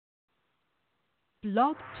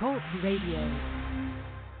Blog Talk Radio.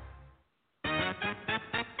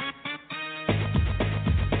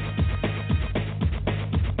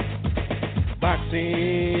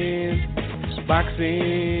 Boxing,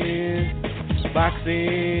 boxing,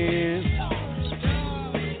 boxing,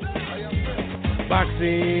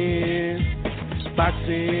 boxing,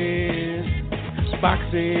 boxing,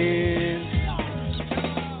 boxing.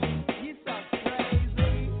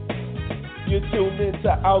 You're tuned into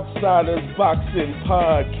Outsiders Boxing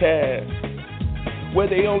Podcast, where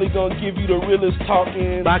they only gonna give you the realest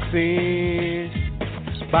talking. Boxing,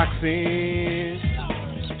 boxing.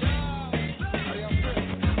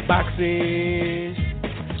 Boxing,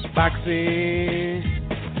 boxing,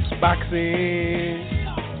 boxing.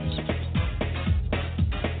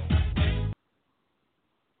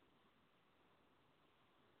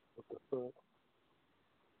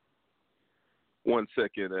 One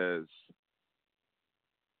second as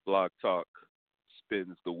Blog Talk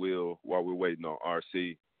spins the wheel while we're waiting on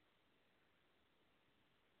RC.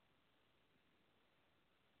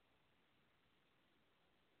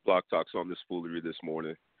 Blog Talk's on this foolery this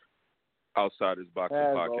morning. Outsiders Boxing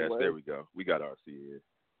As Podcast. always. There we go. We got RC in.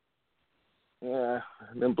 Yeah,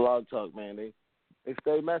 them Blog Talk, man. They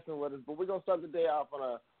stay messing with us, but we're gonna start the day off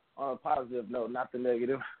on a positive note, not the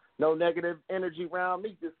negative. No negative energy around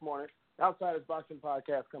me this morning. Outsiders Boxing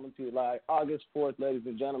Podcast coming to you live August 4th, ladies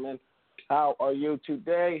and gentlemen. How are you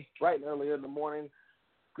today? Bright and early in the morning.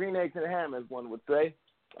 Green eggs and ham, as one would say.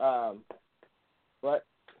 But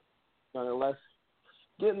nonetheless,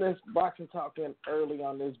 getting this boxing talk in early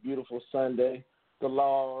on this beautiful Sunday, the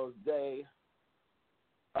Law's Day.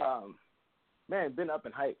 Man, been up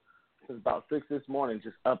and hype since about 6 this morning,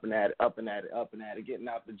 just up and at it. Getting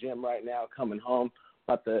out the gym right now, coming home,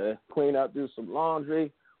 about to clean up, do some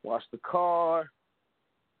laundry, wash the car,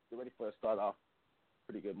 get ready for a start off.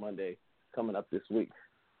 Pretty good Monday coming up this week.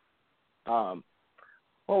 Whole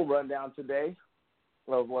rundown today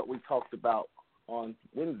of what we talked about on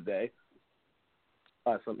Wednesday.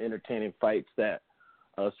 Some entertaining fights that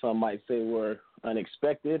some might say were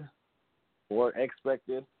unexpected or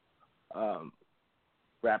expected.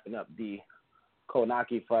 Wrapping up the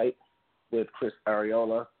Konaki fight with Chris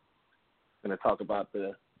Arreola. Going to talk about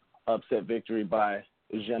the upset victory by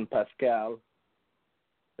Jean Pascal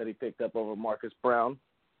that he picked up over Marcus Brown.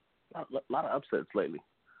 A lot of upsets lately.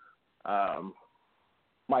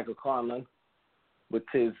 Michael Conlan with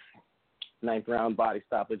his 9th round body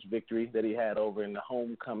stoppage victory that he had over in the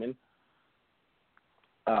homecoming.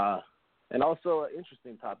 And also an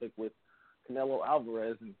interesting topic with Canelo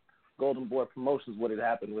Alvarez and Golden Boy Promotions, what had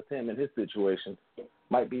happened with him and his situation.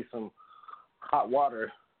 Might be some hot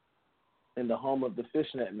water in the home of the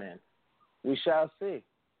Fishnet Man. We shall see.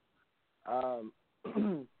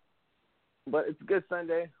 But it's a good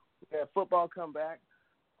Sunday. We have football come back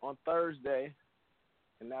on Thursday,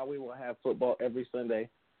 and now we will have football every Sunday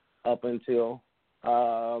up until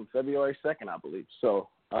February 2nd, I believe. So,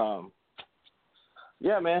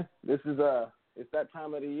 yeah, man, it's that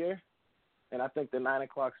time of the year, and I think the 9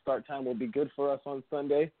 o'clock start time will be good for us on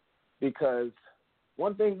Sunday, because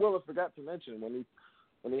one thing Willa forgot to mention when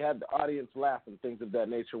he had the audience laugh and things of that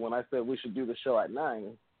nature when I said we should do the show at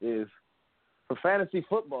 9 is for fantasy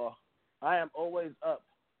football, I am always up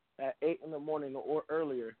at 8 in the morning or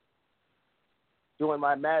earlier doing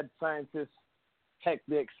my mad scientist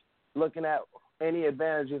techniques, looking at any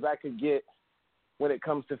advantages I could get when it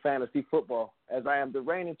comes to fantasy football, as I am the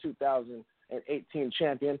reigning 2018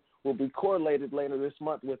 champion, will be correlated later this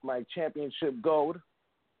month with my championship gold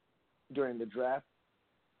during the draft.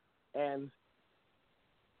 And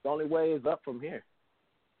the only way is up from here.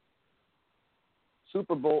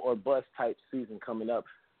 Super Bowl or bust type season coming up,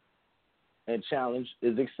 and challenge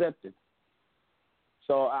is accepted.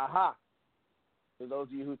 So, for those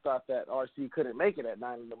of you who thought that RC couldn't make it at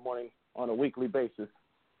 9 in the morning on a weekly basis,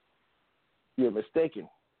 you're mistaken,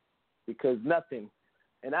 because nothing,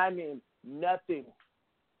 and I mean nothing,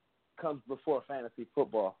 comes before fantasy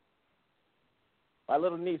football. My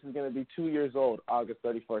little niece is going to be 2 years old August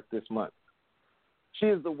 31st this month. She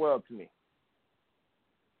is the world to me.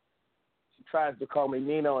 She tries to call me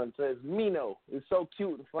Nino and says, Mino is so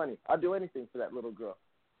cute and funny. I'll do anything for that little girl.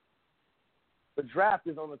 The draft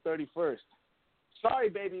is on the 31st. Sorry,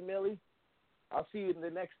 baby Millie. I'll see you the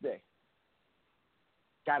next day.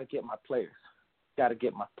 Got to get my players.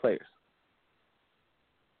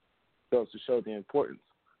 Goes to show the importance.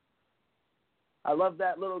 I love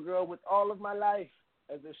that little girl with all of my life,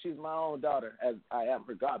 as if she's my own daughter, as I am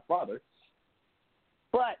her godfather.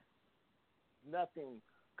 But nothing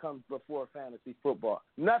comes before fantasy football.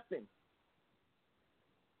 Nothing.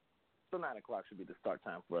 So 9 o'clock should be the start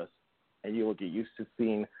time for us. and you will get used to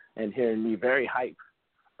seeing and hearing me very hype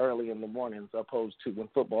early in the mornings, opposed to when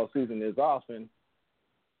football season is off and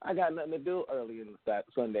I got nothing to do early in that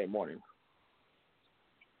Sunday morning.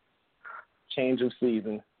 Change of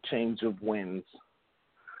season, change of winds.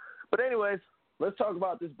 But anyways, let's talk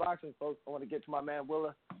about this boxing, folks. I want to get to my man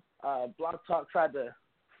Willa. Block Talk tried to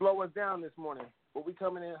slow us down this morning, but we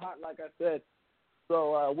coming in hot, like I said.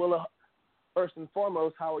 So, Willa, first and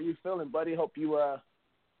foremost, how are you feeling, buddy? Hope you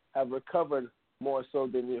have recovered more so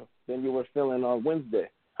than you were feeling on Wednesday.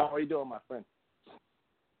 How are you doing, my friend?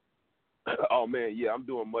 Oh, man, yeah, I'm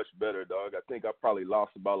doing much better, dog. I think I probably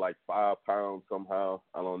lost about like 5 pounds somehow.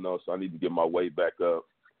 I don't know, so I need to get my weight back up.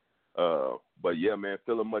 But, yeah, man,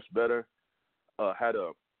 feeling much better. Had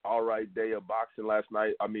a all right day of boxing last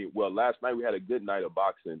night. Last night we had a good night of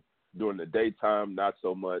boxing. During the daytime, not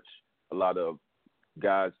so much. A lot of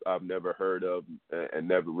guys I've never heard of and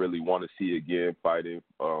never really want to see again fighting.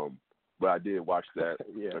 But I did watch that.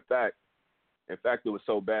 Yeah. In fact, it was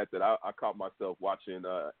so bad that I caught myself watching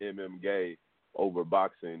Gay over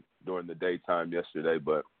boxing during the daytime yesterday.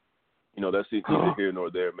 But, that's neither here nor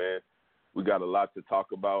there, man. We got a lot to talk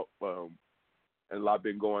about and a lot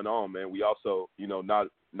been going on, man. We also,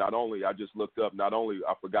 not only, I just looked up, not only,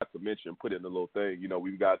 I forgot to mention, put in the little thing,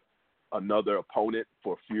 we've got another opponent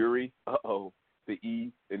for Fury. The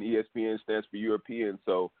E in ESPN stands for European,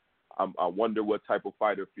 so I wonder what type of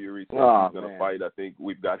fighter Fury says he's going to fight. I think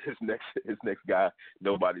we've got his next guy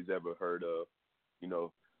nobody's ever heard of.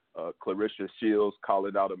 Clarissa Shields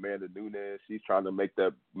calling out Amanda Nunes. She's trying to make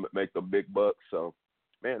the big bucks. So,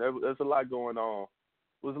 man, there's a lot going on.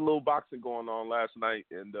 There was a little boxing going on last night,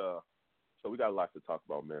 and so we got a lot to talk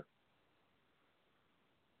about, man.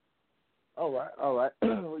 All right.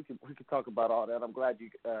 we could talk about all that. I'm glad you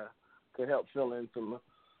could help fill in some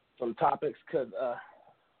topics because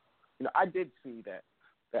I did see that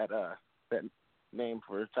name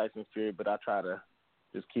for Tyson Fury, but I try to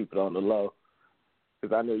just keep it on the low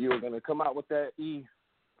because I knew you were going to come out with that E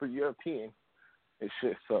for European and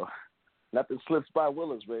shit. So nothing slips by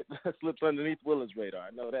Willa's radar. Slips underneath Willa's radar.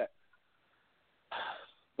 I know that.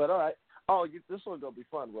 But all right. Oh, this one's gonna be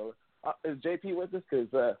fun, Willa. Is JP with us?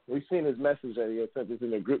 Because we've seen his message that he had sent us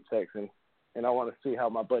in the group text, and I want to see how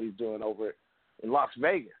my buddy's doing over in Las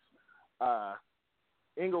Vegas.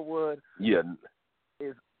 Inglewood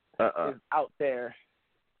is out there.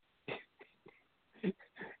 He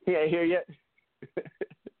ain't here yet?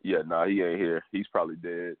 Yeah, he ain't here. He's probably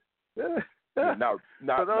dead. Not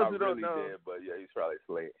really dead, but yeah, he's probably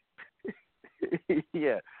asleep.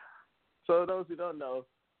 Yeah. So those who don't know,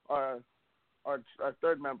 our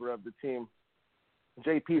third member of the team,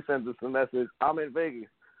 JP, sends us a message. I'm in Vegas.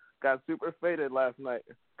 Got super faded last night.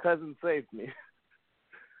 Cousin saved me.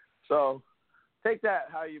 So take that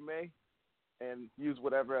how you may and use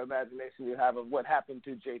whatever imagination you have of what happened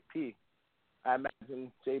to JP. I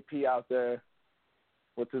imagine JP out there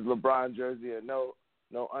with his LeBron jersey and no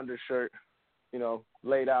undershirt,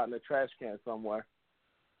 laid out in a trash can somewhere.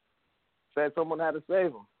 Said someone had to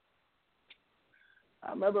save him.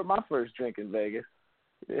 I remember my first drink in Vegas.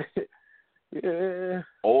 Yeah.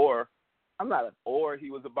 Or it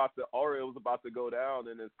was about to go down,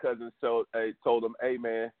 and his cousin told him, "Hey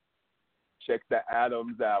man, check the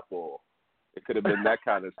Adam's apple." It could have been that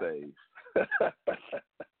kind of save.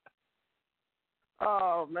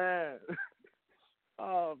 Oh man.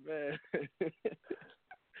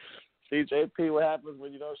 See, JP, what happens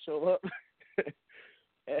when you don't show up?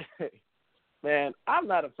 Hey, man, I'm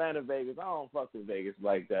not a fan of Vegas. I don't fuck with Vegas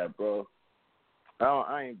like that, bro.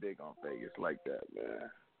 I ain't big on Vegas like that,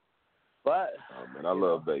 man. But I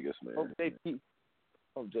love Vegas, man.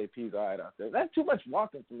 Hope JP's all right out there. That's too much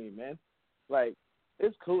walking for me, man. Like,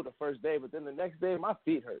 it's cool the first day, but then the next day my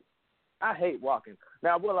feet hurt. I hate walking.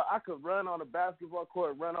 Now, I could run on a basketball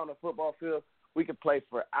court, run on a football field. We could play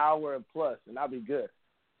for an hour and plus, and I'll be good.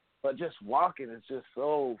 But just walking is just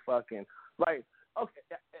so fucking like. Okay,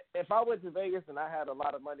 if I went to Vegas and I had a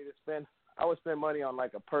lot of money to spend, I would spend money on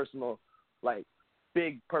like a personal, like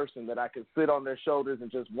big person that I could sit on their shoulders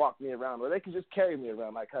and just walk me around, or they could just carry me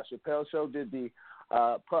around, like how Chappelle Show did the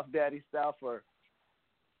Puff Daddy style for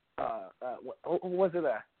what was it?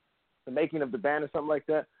 The Making of the Band or something like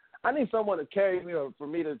that. I need someone to carry me or for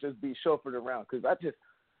me to just be chauffeured around because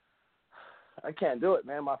I can't do it,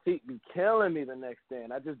 man. My feet be killing me the next day,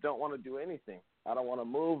 and I just don't want to do anything. I don't want to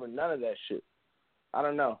move and none of that shit. I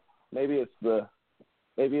don't know. Maybe it's the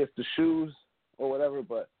shoes or whatever,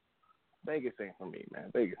 but Vegas ain't for me,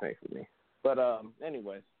 man. Vegas ain't for me. But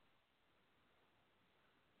anyways,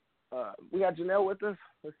 we got Janelle with us.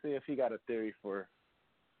 Let's see if he got a theory for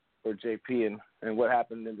for JP and what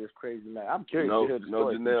happened in this crazy match. I'm curious to hear the No,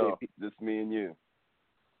 story Janelle. from JP. Just me and you.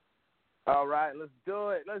 All right, let's do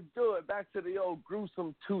it. Back to the old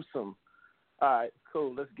gruesome twosome. All right,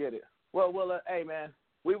 cool. Let's get it. Well, hey man,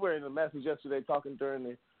 we were in the message yesterday talking during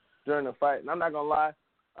the fight, and I'm not gonna lie.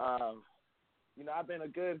 I've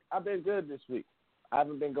been good this week. I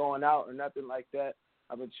haven't been going out or nothing like that.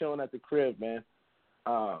 I've been chilling at the crib, man.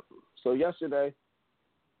 So yesterday,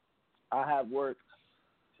 I had work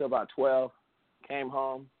till about 12. Came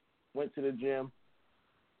home, went to the gym.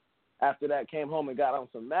 After that, came home and got on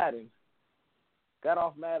some Madden. Got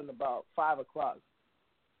off Madden about 5 o'clock,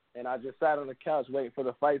 and I just sat on the couch waiting for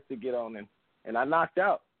the fights to get on, and I knocked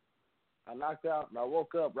out. And I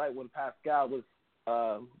woke up right when Pascal was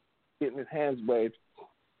getting his hands raised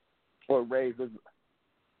as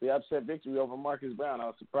the upset victory over Marcus Brown. I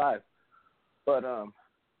was surprised. But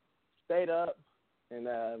stayed up and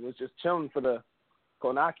was just chilling for the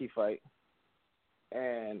Konaki fight.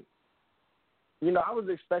 And, I was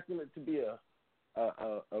expecting it to be a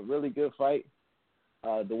really good fight.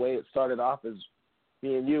 The way it started off is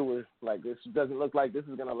me and you were like, this doesn't look like this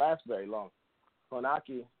is going to last very long.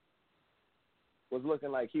 Konaki was looking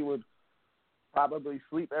like he would probably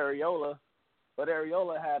sweep Arreola, but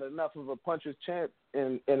Arreola had enough of a puncher's chance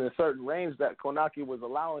in a certain range that Konaki was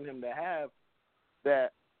allowing him to have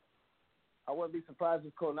that I wouldn't be surprised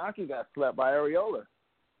if Konaki got slept by Arreola.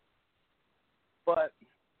 But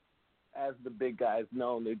as the big guys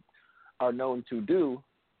are known to do,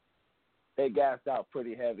 they gassed out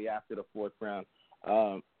pretty heavy after the fourth round.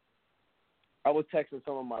 I was texting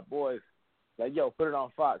some of my boys, like, yo, put it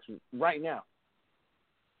on Fox right now.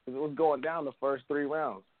 Because it was going down the first 3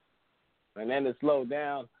 rounds. And then it slowed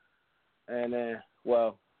down. And then, I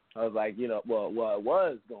was like, it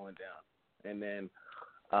was going down. And then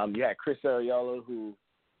you had Chris Arreola, who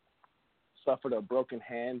suffered a broken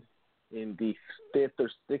hand in the 5th or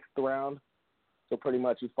 6th round. So pretty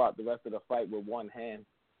much he fought the rest of the fight with one hand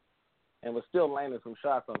and was still landing some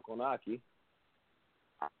shots on Konaki.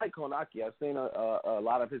 I like Konaki. I've seen a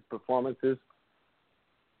lot of his performances.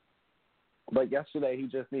 But yesterday he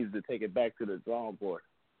just needs to take it back to the drawing board.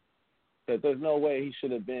 Because there's no way he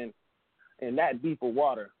should have been in that deep of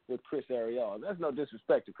water with Chris Arreola. There's no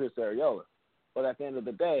disrespect to Chris Arreola. But at the end of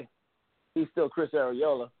the day, he's still Chris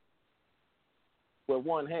Arreola with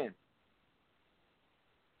one hand.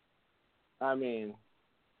 I mean,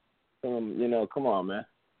 come on, man.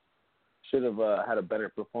 Should have had a better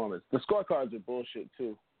performance. The scorecards are bullshit,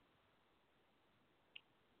 too.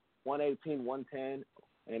 118, 110,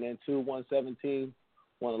 and then 2, 117,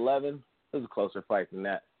 111. It was a closer fight than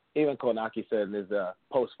that. Even Konaki said in his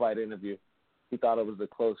post-fight interview, he thought it was a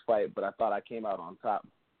close fight, but I thought I came out on top.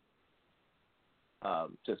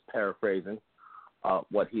 Just paraphrasing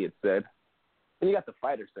what he had said. And you got the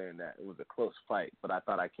fighter saying that it was a close fight, but I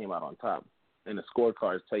thought I came out on top. And the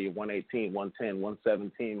scorecards tell you 118, 110,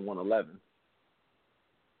 117, 111.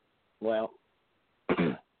 Well,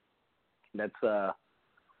 that's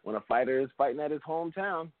when a fighter is fighting at his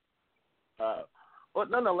hometown. But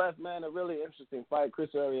nonetheless, man, a really interesting fight.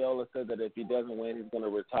 Chris Arreola said that if he doesn't win, he's going to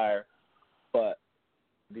retire. But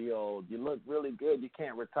you look really good, you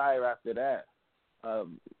can't retire after that.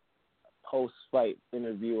 Post-fight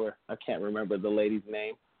interviewer, I can't remember the lady's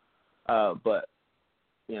name, but,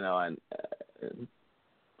 and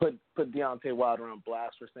put Deontay Wilder on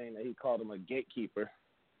blast for saying that he called him a gatekeeper.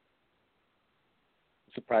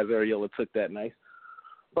 Surprised Arreola took that nice.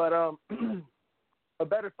 But a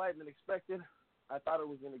better fight than expected. I thought it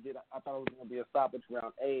was going to be a stoppage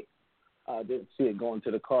round 8. Didn't see it going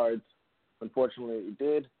to the cards. Unfortunately, it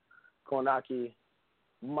did. Konaki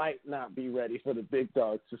might not be ready for the big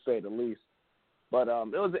dogs, to say the least. But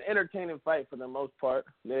it was an entertaining fight for the most part.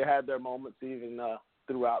 They had their moments even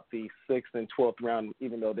throughout the 6th and 12th round,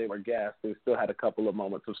 even though they were gassed. They still had a couple of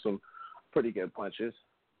moments of some pretty good punches.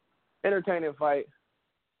 Entertaining fight,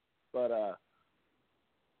 but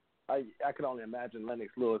I could only imagine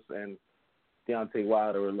Lennox Lewis and Deontay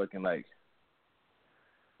Wilder were looking like,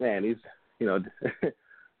 man, he's,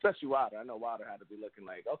 especially Wilder. I know Wilder had to be looking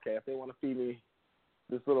like, okay, if they want to feed me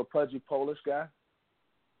this little pudgy Polish guy,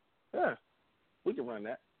 yeah, we can run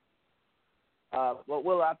that.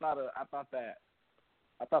 Well, I thought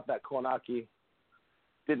that Konaki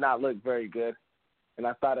did not look very good, and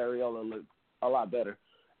I thought Arreola looked a lot better.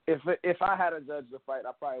 If I had to judge the fight,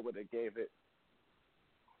 I probably would have gave it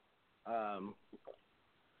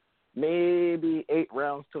maybe 8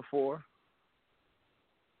 rounds to 4.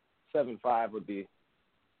 7-5 would be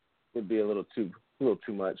a little too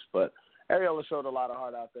much, but Arreola showed a lot of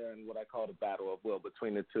heart out there in what I call the battle of will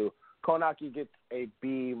between the two. Konaki gets a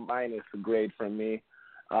B- grade from me.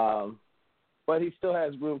 But he still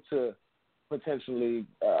has room to potentially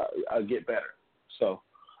get better. So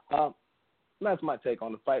that's my take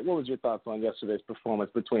on the fight. What was your thoughts on yesterday's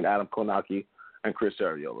performance between Adam Konaki and Chris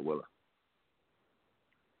Arreola, Willa?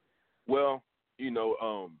 Well,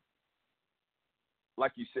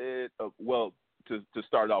 like you said, to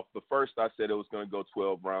start off, the first I said it was going to go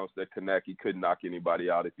 12 rounds, that Konaki couldn't knock anybody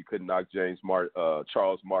out. If he couldn't knock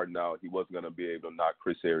Charles Martin out, he wasn't going to be able to knock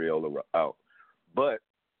Chris Arreola out. But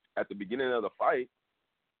at the beginning of the fight,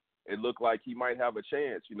 it looked like he might have a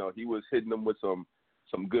chance. He was hitting him with some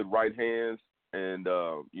good right hands, and,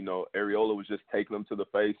 Arreola was just taking him to the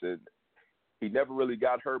face, and he never really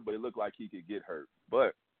got hurt, but it looked like he could get hurt.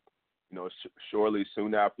 But, surely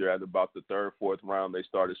soon after, at about the third, fourth round, they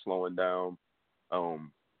started slowing down.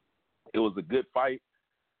 It was a good fight,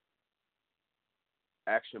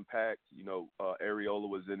 action-packed. Arreola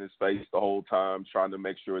was in his face the whole time, trying to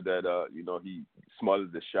make sure that, he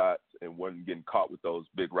smothered the shots and wasn't getting caught with those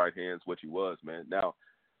big right hands, which he was, man. Now,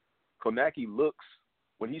 Konaki looks,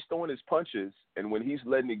 when he's throwing his punches and when he's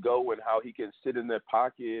letting it go and how he can sit in that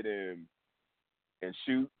pocket and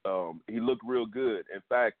shoot, he looked real good. In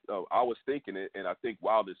fact, I was thinking it, and I think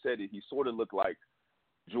Wilder said it, he sort of looked like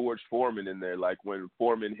George Foreman in there, like when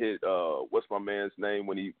Foreman hit, what's my man's name,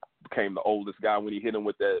 when he became the oldest guy, when he hit him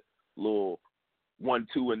with that little 1-2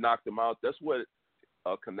 and knocked him out. That's what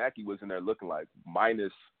Konaki was in there looking like,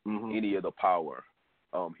 minus any of the power.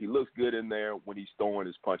 He looks good in there when he's throwing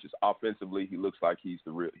his punches. Offensively, he looks like he's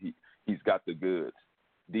got the goods.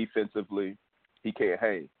 Defensively, he can't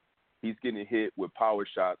hang. He's getting hit with power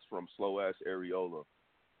shots from slow-ass Arreola.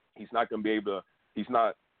 He's not going to be able to – he's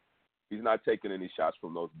not taking any shots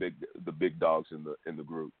from the big dogs in the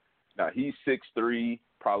group. Now, he's 6'3",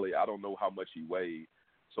 probably, I don't know how much he weighed.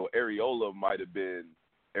 So Arreola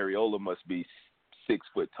must be 6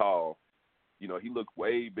 foot tall. He looked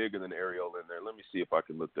way bigger than Arreola in there. Let me see if I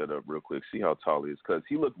can look that up real quick, see how tall he is, because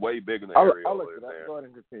he looked way bigger than Arreola I'll look in at that. there. Go ahead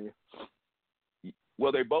and continue.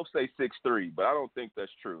 Well, they both say 6'3", but I don't think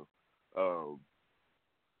that's true.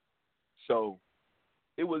 So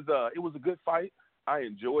it was a good fight. I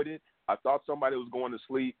enjoyed it. I thought somebody was going to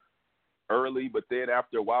sleep early, but then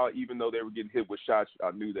after a while, even though they were getting hit with shots,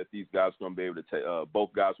 I knew that these guys were going to be able to take.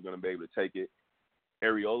 Both guys were going to be able to take it.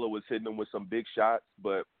 Arreola was hitting them with some big shots,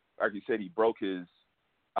 but like you said, he broke his.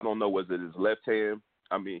 I don't know, was it his left hand?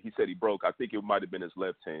 I mean, he said he broke. I think it might have been his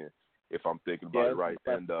left hand, if I'm thinking about it right.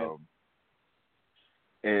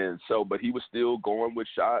 And so, but he was still going with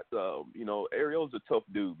shots. Arreola's a tough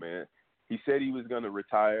dude, man. He said he was going to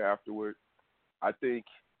retire afterward. I think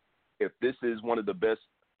if this is one of the best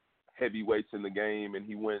heavyweights in the game and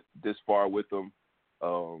he went this far with them,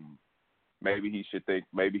 maybe he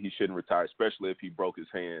shouldn't retire, especially if he broke his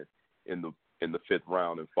hand in the fifth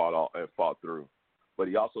round and fought through. But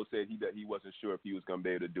he also said he wasn't sure if he was going to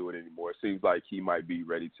be able to do it anymore. It seems like he might be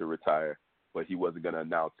ready to retire, but he wasn't going to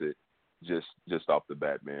announce it just off the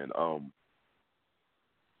bat, man.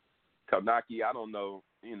 Konaki, I don't know,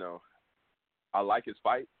 I like his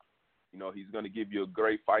fight. He's going to give you a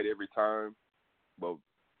great fight every time, but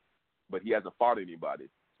he hasn't fought anybody.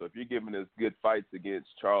 So if you're giving us good fights against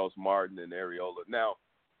Charles Martin and Arreola, now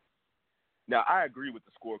I agree with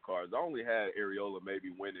the scorecards. I only had Arreola maybe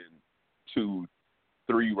winning 2-3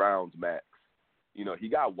 rounds max. He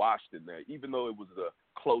got washed in there, even though it was a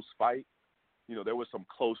close fight. There were some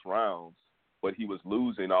close rounds, but he was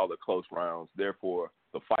losing all the close rounds. Therefore,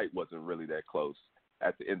 the fight wasn't really that close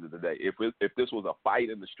at the end of the day. If this was a fight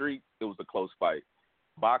in the street, it was a close fight.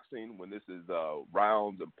 Boxing, when this is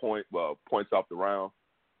rounds and points off the round,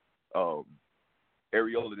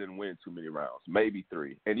 Arreola didn't win too many rounds, maybe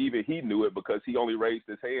 3. And even he knew it because he only raised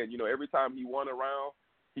his hand. Every time he won a round,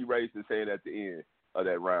 he raised his hand at the end of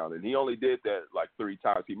that round. And he only did that like 3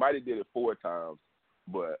 times. He might have did it 4 times,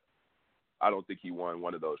 but I don't think he won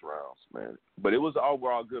one of those rounds, man. But it was an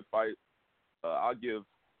overall good fight. I'll give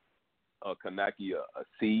Konaki a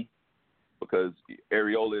C because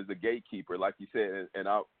Arreola is a gatekeeper, like you said. And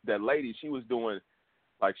that lady, she was doing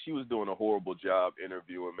a horrible job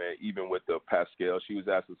interviewing, man. Even with the Pascal, she was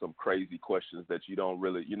asking some crazy questions that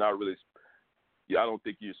I don't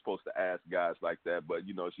think you're supposed to ask guys like that. But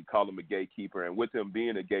she called him a gatekeeper, and with him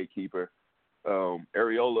being a gatekeeper,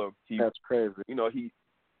 Arreola, that's crazy.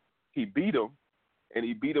 He beat him, and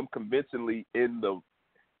he beat him convincingly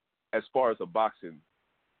as far as a boxing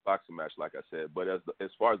match, like I said. But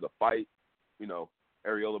as far as the fight,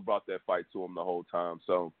 Arreola brought that fight to him the whole time.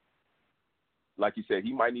 So, like you said,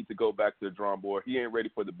 he might need to go back to the drawing board. He ain't ready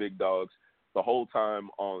for the big dogs. The whole time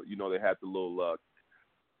on, they had the little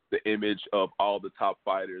the image of all the top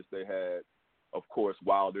fighters. They had of course,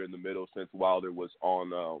 Wilder in the middle, since Wilder was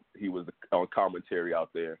on he was on commentary out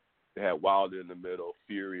there. They had Wilder in the middle,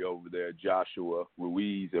 Fury over there, Joshua,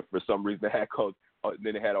 Ruiz, and for some reason they had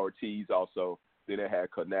then they had Ortiz also. Then they had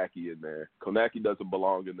Konaki in there. Konaki doesn't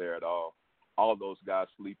belong in there at all. All those guys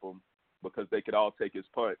sleep him because they could all take his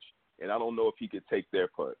punch, and I don't know if he could take their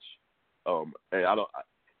punch.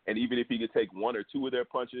 And even if he could take one or two of their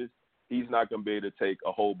punches, he's not going to be able to take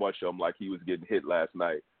a whole bunch of them like he was getting hit last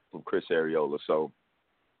night from Chris Arreola. So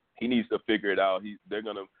he needs to figure it out. They're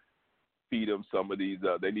going to feed him some of these.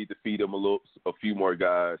 They need to feed him a few more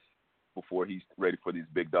guys before he's ready for these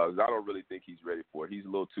big dogs. I don't really think he's ready for it. He's a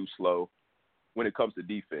little too slow when it comes to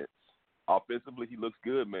defense. Offensively, he looks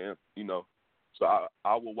good, man. So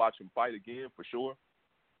I will watch him fight again for sure.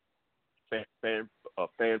 A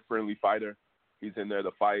fan-friendly fighter. He's in there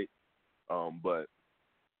to fight, but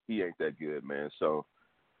he ain't that good, man. So,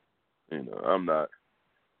 I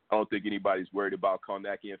don't think anybody's worried about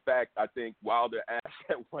Konaki. In fact, I think Wilder asked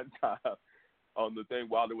at one time on the thing,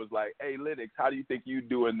 Wilder was like, hey, Lennox, how do you think you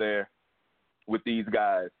doing there with these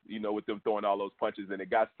guys, with them throwing all those punches? And it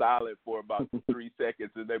got silent for about 3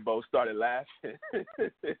 seconds, and they both started laughing.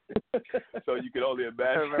 So you can only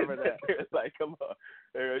imagine. I remember that. It's like, come on.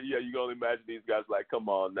 Yeah, you can only imagine these guys like, come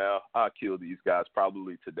on now. I'll kill these guys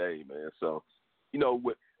probably today, man. So,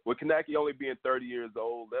 with Konaki only being 30 years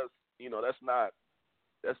old,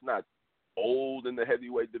 that's not old in the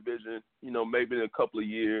heavyweight division. Maybe in a couple of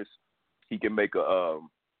years he can make a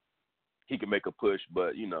push,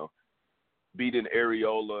 but beating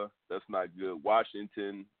Arreola, that's not good.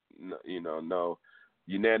 Washington, no.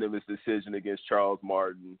 Unanimous decision against Charles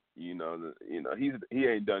Martin. He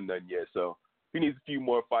ain't done nothing yet. So he needs a few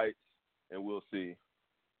more fights, and we'll see.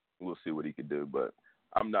 We'll see what he can do. But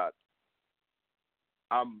I'm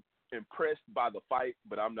impressed by the fight,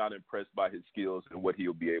 but I'm not impressed by his skills and what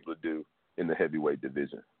he'll be able to do in the heavyweight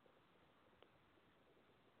division.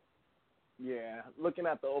 Yeah, looking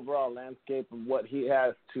at the overall landscape of what he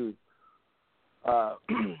has to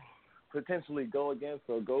potentially go against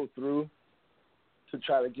or go through to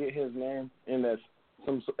try to get his name in the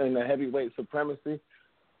heavyweight supremacy,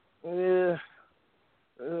 it's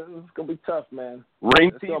gonna be tough, man.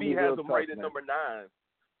 Ring TV has him rated number 9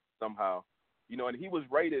 somehow. And he was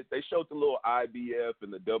rated. They showed the little IBF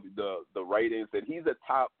and the ratings, and he's a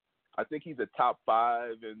top. I think he's a top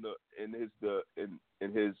 5 in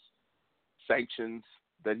his sanctions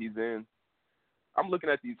that he's in. I'm looking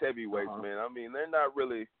at these heavyweights, man. I mean, they're not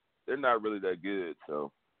really that good.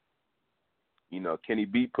 So, can he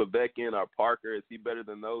beat Povetkin or Parker? Is he better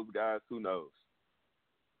than those guys? Who knows?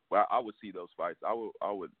 Well, I would see those fights. I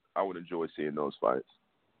would enjoy seeing those fights.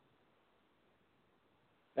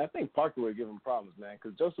 I think Parker would give him problems, man,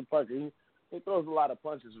 because Joseph Parker, he throws a lot of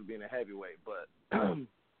punches for being a heavyweight, but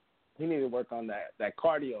he need to work on that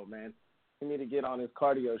cardio, man. He need to get on his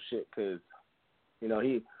cardio shit because,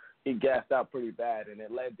 he gassed out pretty bad, and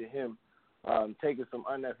it led to him taking some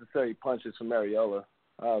unnecessary punches from Arreola.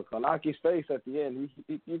 Konaki's face at the end,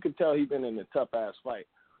 you could tell he'd been in a tough-ass fight.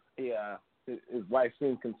 His wife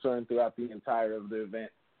seemed concerned throughout the entire of the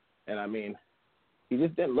event, and, I mean, he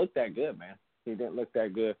just didn't look that good, man. He didn't look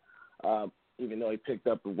that good, even though he picked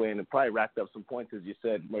up the win and probably racked up some points, as you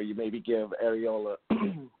said, where you maybe give Arreola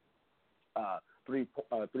three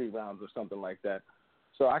rounds or something like that.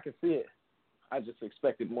 So I can see it. I just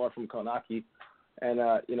expected more from Konaki, and,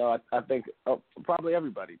 I think probably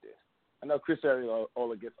everybody did. I know Chris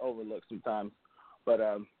Arreola gets overlooked sometimes, but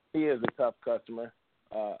he is a tough customer,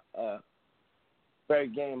 very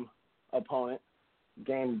game opponent,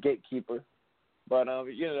 game gatekeeper. But,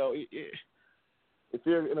 if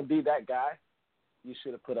you're going to be that guy, you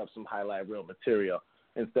should have put up some highlight reel material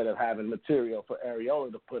instead of having material for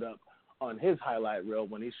Arreola to put up on his highlight reel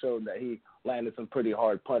when he showed that he landed some pretty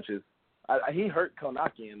hard punches. He hurt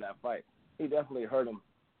Konaki in that fight. He definitely hurt him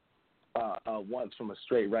once from a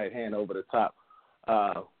straight right hand over the top.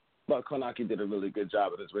 But Konaki did a really good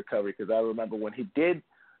job of his recovery because I remember when he did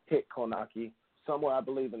hit Konaki, somewhere I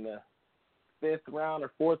believe in the 5th round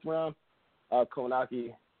or 4th round,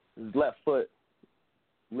 Konaki, his left foot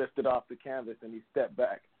lifted off the canvas and he stepped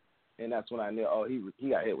back. And that's when I knew, he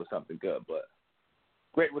got hit with something good. But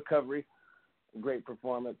great recovery, great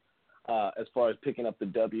performance as far as picking up the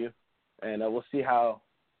W. And we'll see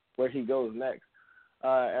where he goes next.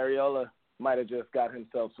 Arreola might have just got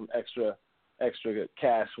himself some extra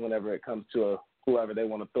cash whenever it comes to whoever they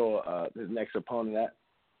want to throw his next opponent at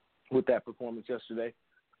with that performance yesterday.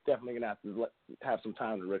 Definitely going to have to have some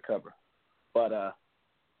time to recover. But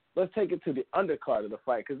let's take it to the undercard of the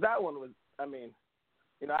fight because that one was,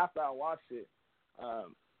 after I watched it,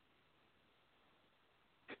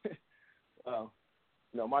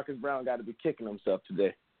 Marcus Brown got to be kicking himself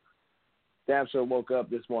today. Damn sure woke up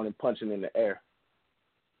this morning punching in the air.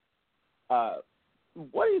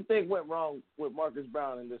 What do you think went wrong with Marcus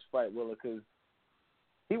Brown in this fight, Willa? Because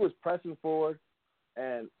he was pressing forward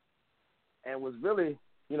and was really,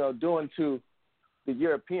 doing to the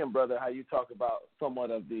European brother how you talk about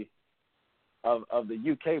somewhat of the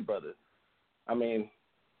UK brothers. I mean,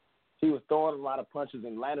 he was throwing a lot of punches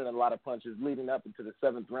and landing a lot of punches leading up into the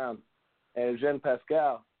 7th round. And Jean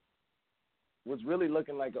Pascal was really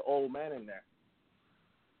looking like an old man in there.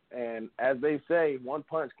 And as they say, one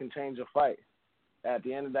punch can change a fight. At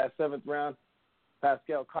the end of that 7th round,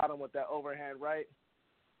 Pascal caught him with that overhand right.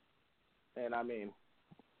 And, I mean,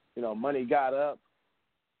 Money got up,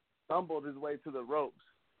 stumbled his way to the ropes,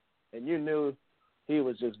 and you knew he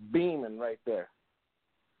was just beaming right there.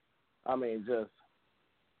 I mean,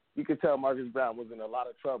 you could tell Marcus Brown was in a lot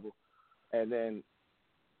of trouble. And then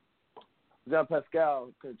Jean Pascal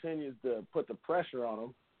continues to put the pressure on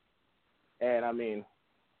him. And, I mean,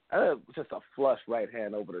 just a flush right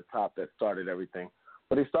hand over the top that started everything.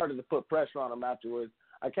 But he started to put pressure on him afterwards.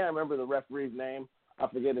 I can't remember the referee's name. I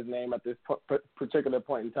forget his name at this particular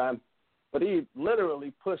point in time. But he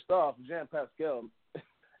literally pushed off Jean Pascal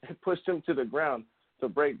and pushed him to the ground to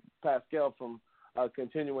break Pascal from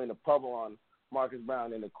continuing to pummel on Marcus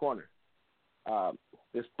Brown in the corner.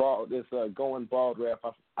 This going bald ref,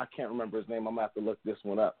 I can't remember his name. I'm going to have to look this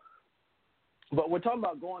one up. But we're talking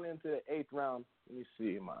about going into the 8th round. Let me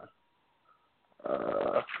see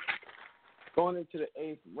going into the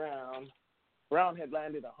 8th round, Brown had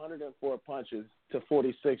landed 104 punches to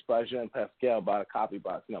 46 by Jean Pascal by the copy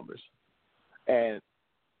box numbers. And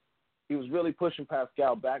he was really pushing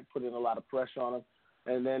Pascal back, putting a lot of pressure on him.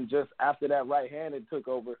 And then just after that right hand, it took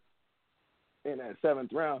over in that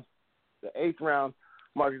 7th round. The 8th round,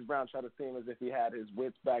 Marcus Brown tried to seem as if he had his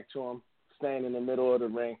wits back to him, staying in the middle of the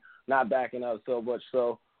ring, not backing up so much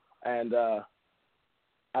so. And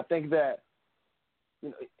I think that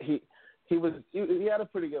he had a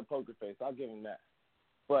pretty good poker face. I'll give him that.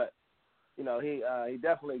 But he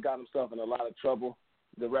definitely got himself in a lot of trouble.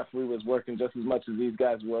 The referee was working just as much as these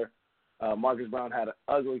guys were. Marcus Brown had an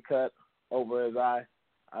ugly cut over his eye.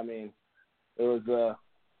 I mean, it was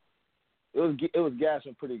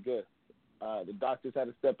gashing pretty good. The doctors had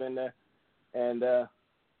to step in there, and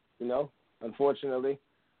unfortunately,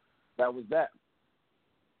 that was that.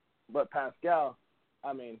 But Pascal,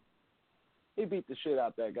 I mean, he beat the shit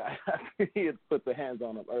out that guy. He had put the hands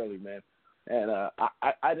on him early, man. And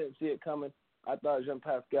I didn't see it coming. I thought Jean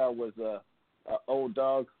Pascal was a old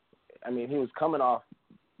dog. I mean, he was coming off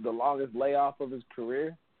the longest layoff of his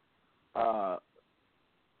career. I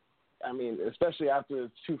mean, especially after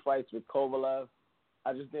his 2 fights with Kovalev.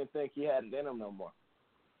 I just didn't think he had it in him no more.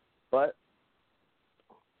 But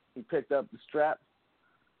he picked up the strap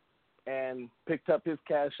and picked up his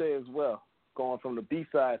cachet as well, going from the B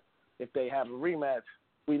side. If they have a rematch,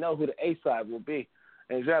 we know who the A side will be.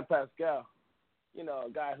 And Jean Pascal, a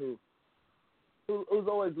guy who's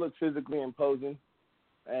always looked physically imposing.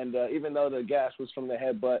 And even though the gash was from the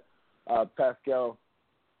headbutt, Pascal,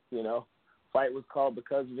 fight was called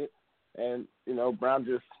because of it. And, Brown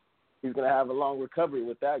he's going to have a long recovery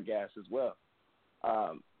with that gash as well.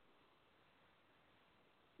 I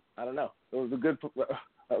don't know. It was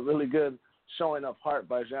a really good showing of heart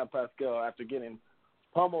by Jean Pascal after getting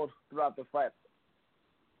pummeled throughout the fight.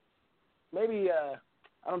 Maybe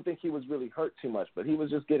I don't think he was really hurt too much, but he was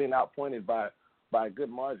just getting outpointed by a good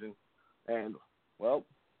margin. And, well,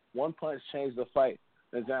 one punch changed the fight,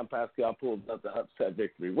 and Jean Pascal pulled up the upset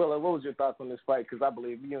victory. Willa, what was your thoughts on this fight? Because I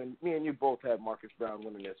believe me and you both had Marcus Brown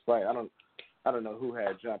winning this fight. I don't know who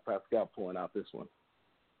had Jean Pascal pulling out this one.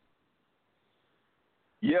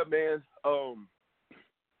 Yeah, man.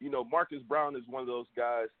 Marcus Brown is one of those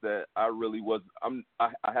guys that I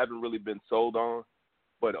haven't really been sold on,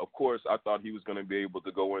 but of course I thought he was going to be able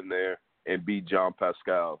to go in there and beat Jean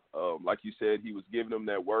Pascal. Like you said, he was giving him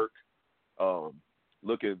that work,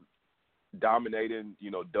 dominating,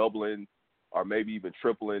 doubling or maybe even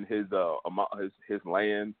tripling his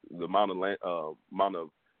land, the amount of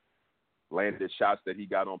landed shots that he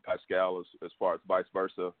got on Pascal as far as vice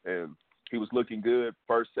versa, and he was looking good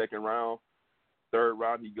first, second round. Third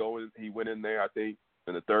round, he went in there, I think.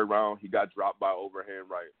 In the 3rd round, he got dropped by overhand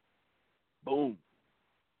right. Boom.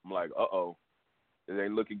 I'm like, uh-oh. It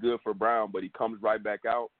ain't looking good for Brown, but he comes right back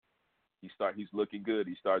out. He's looking good.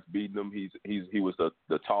 He starts beating him. He was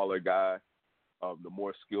the taller guy, the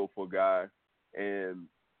more skillful guy. And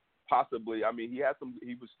possibly, I mean, he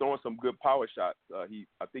was throwing some good power shots.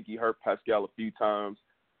 I think he hurt Pascal a few times,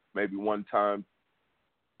 maybe one time.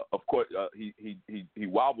 of course, he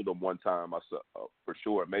wobbled him one time, I saw, for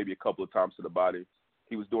sure, maybe a couple of times to the body.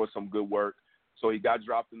 He was doing some good work. So he got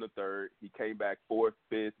dropped in the third. He came back fourth,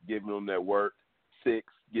 fifth, giving them that work.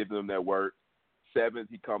 Sixth, giving them that work. Seventh,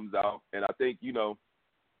 he comes out. And I think,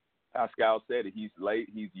 Pascal said it. He's late,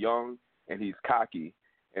 he's young, and he's cocky.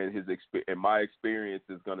 And my experience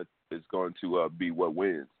is going to be what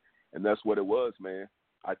wins. And that's what it was, man.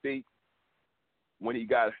 I think when he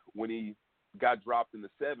got dropped in the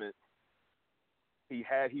seventh, he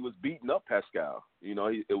was beating up Pascal. It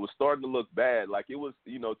was starting to look bad. Like it was,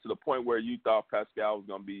 to the point where you thought Pascal was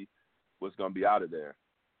gonna be out of there.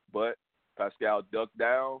 But Pascal ducked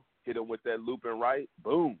down, hit him with that looping right,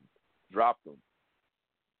 boom, dropped him.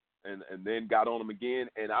 And then got on him again.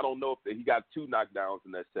 And I don't know if he got 2 knockdowns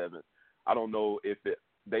in that seventh. I don't know if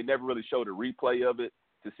they never really showed a replay of it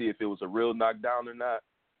to see if it was a real knockdown or not,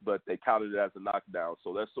 but they counted it as a knockdown.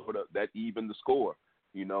 So that's that evened the score.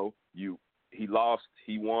 He lost.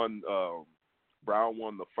 He won. Brown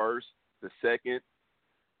won the first, the second,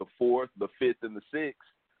 the fourth, the fifth, and the sixth.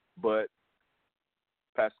 But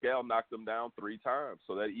Pascal knocked him down 3 times,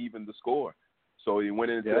 so that evened the score. So he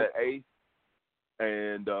went into the eighth,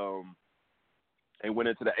 and went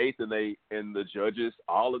into the eighth, and the judges,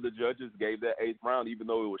 all of the judges, gave that 8th round, even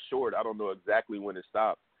though it was short. I don't know exactly when it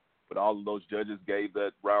stopped, but all of those judges gave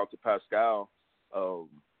that round to Pascal,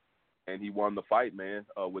 and he won the fight, man,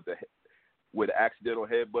 with an accidental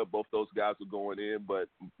headbutt. Both those guys were going in, but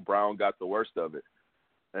Brown got the worst of it,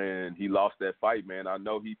 and he lost that fight, man. I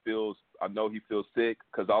know he feels sick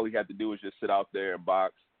because all he had to do was just sit out there and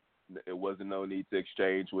box. It wasn't no need to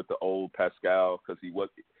exchange with the old Pascal because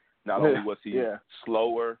not only was he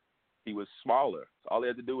slower, he was smaller. So all he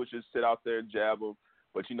had to do was just sit out there and jab him.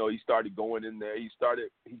 But he started going in there. He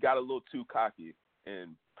got a little too cocky,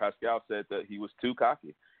 and Pascal said that he was too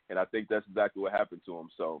cocky, and I think that's exactly what happened to him.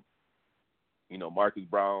 So, Marcus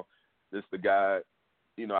Brown, this is the guy.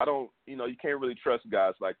 You can't really trust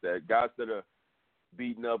guys like that. Guys that are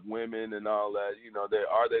beating up women and all that.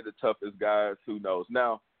 Are they the toughest guys? Who knows?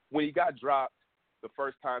 Now, when he got dropped the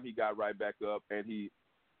first time, he got right back up, and he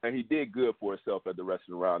did good for himself at the rest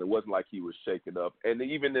of the round. It wasn't like he was shaken up. And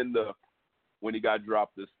even when he got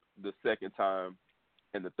dropped the second time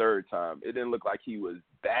and the third time, it didn't look like he was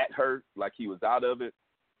that hurt, like he was out of it.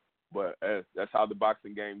 But that's how the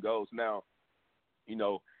boxing game goes. Now,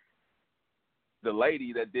 the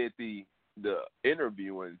lady that did the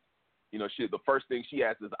interviewing, the first thing she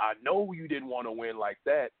asked is, "I know you didn't want to win like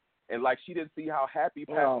that," and like she didn't see how happy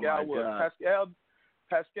Pascal was. God.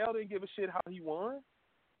 Pascal didn't give a shit how he won.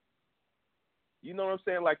 You know what I'm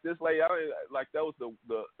saying? Like this lady, that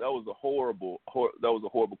was a horrible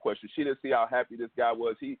question. She didn't see how happy this guy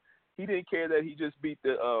was. He didn't care that he just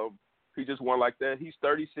he just won like that. He's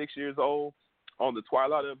 36 years old, on the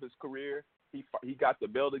twilight of his career. He got the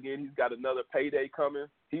belt again. He's got another payday coming.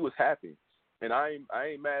 He was happy, and I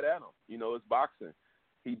ain't mad at him. It's boxing.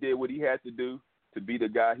 He did what he had to do to be the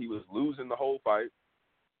guy. He was losing the whole fight.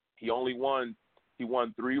 He won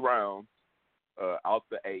 3 rounds out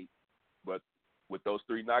the 8, but with those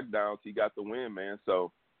 3 knockdowns, he got the win, man.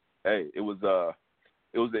 So, hey, it was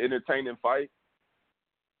an entertaining fight,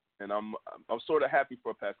 and I'm sort of happy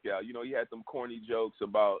for Pascal. He had some corny jokes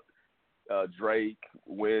about Drake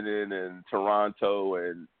winning and Toronto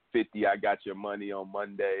and 50. I got your money on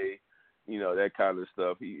Monday. That kind of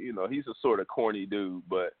stuff. He's a sort of corny dude,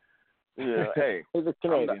 but hey,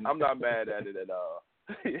 I'm not mad at it at all.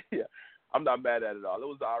 Yeah, I'm not mad at it at all. It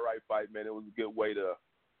was an all right fight, man. It was a good way to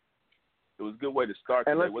start.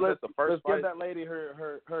 And today. Was that the first fight? Give that lady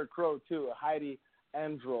her crow too. Heidi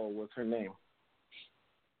Androl was her name.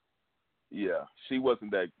 Yeah, she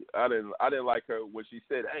wasn't that. I didn't like her when she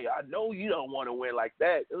said, "Hey, I know you don't want to win like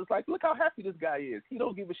that." It was like, look how happy this guy is. He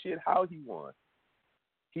don't give a shit how he won.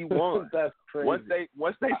 He won. That's crazy.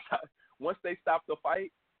 Once they stopped the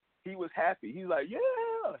fight, he was happy. He's like,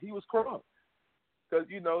 yeah, he was crunk. Because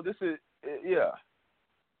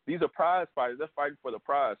these are prize fighters. They're fighting for the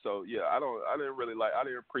prize. So yeah, I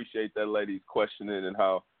didn't appreciate that lady's questioning and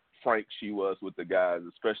how frank she was with the guys.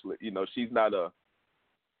 Especially, she's not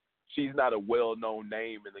a well-known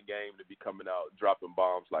name in the game to be coming out dropping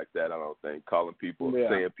bombs like that. I don't think calling people,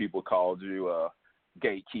 saying people called you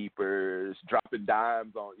gatekeepers, dropping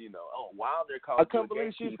dimes on, Wilder called you a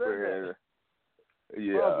gatekeeper.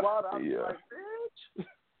 Like, bitch.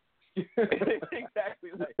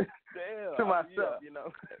 Exactly. Like, damn. To myself,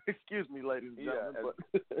 Excuse me, ladies and gentlemen.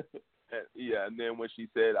 And then when she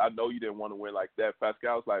said, "I know you didn't want to win like that,"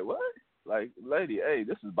 Pascal was like, "What? Like, lady, hey,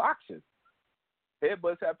 this is boxing.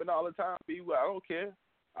 Headbutts happen all the time. I don't care.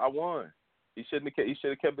 I won." He should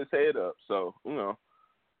have kept his head up. So,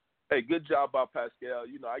 Hey, good job by Pascal.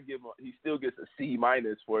 You know, I give him. He still gets a C-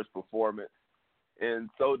 for his performance, and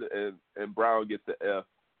and Brown gets the F.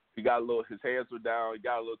 He got a little. His hands were down. He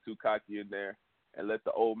got a little too cocky in there, and let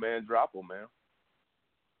the old man drop him, man.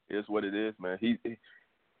 It's what it is, man.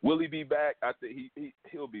 Will he be back? I think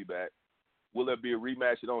he'll be back. Will there be a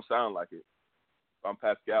rematch? It don't sound like it. If I'm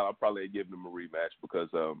Pascal, I'm probably giving him a rematch because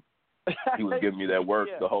he was giving me that work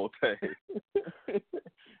the whole thing.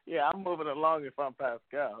 Yeah, I'm moving along if I'm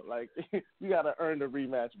Pascal. Like, you got to earn the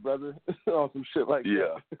rematch, brother, on some shit like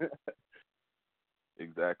that.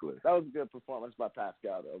 Exactly. That was a good performance by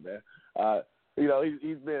Pascal, though, man. You know,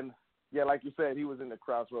 he's been, like you said, he was in the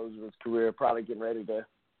crossroads of his career, probably getting ready to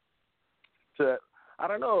I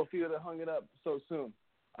don't know if he would have hung it up so soon,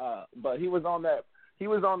 but he was on that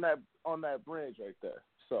bridge right there.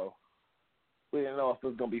 So we didn't know if it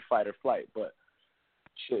was gonna be fight or flight, but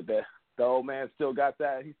shit, the old man still got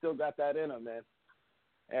that. He still got that in him, man.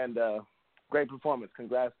 And great performance.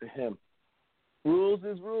 Congrats to him. Rules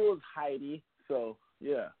is rules, Heidi. So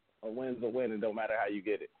yeah, a win's a win, and don't matter how you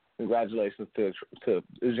get it. Congratulations to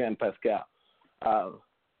Jean Pascal.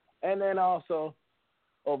 And then also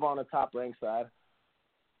over on the top rank side,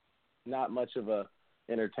 not much of a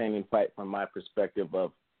entertaining fight from my perspective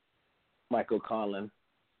of Michael Conlan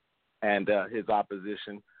and his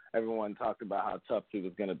opposition. Everyone talked about how tough he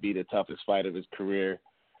was going to be, the toughest fight of his career,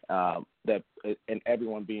 and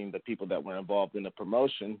everyone being the people that were involved in the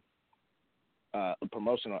promotional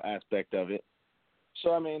aspect of it.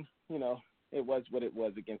 So, I mean, you know, it was what it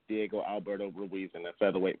was against Diego Alberto Ruiz in the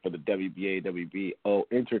featherweight for the WBA, WBO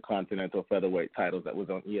Intercontinental Featherweight titles that was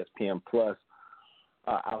on ESPN Plus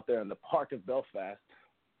out there in the Park of Belfast.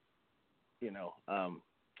 You know,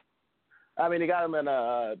 I mean, he got him in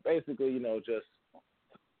basically, you know, just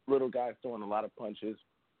little guys throwing a lot of punches.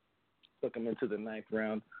 Took him into the 9th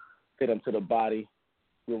round, hit him to the body.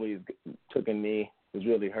 Ruiz took a knee, was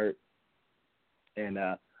really hurt. And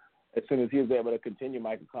as soon as he was able to continue,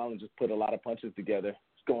 Michael Conlan just put a lot of punches together,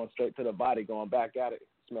 just going straight to the body, going back at it.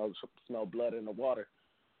 Smell blood in the water,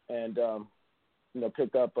 and you know,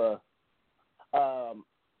 picked up a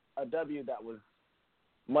W that was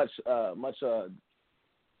much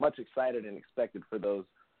excited and expected for those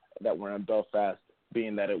that were in Belfast,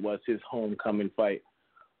 being that it was his homecoming fight.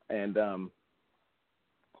 And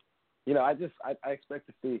you know, I expect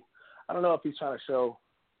to see. I don't know if he's trying to show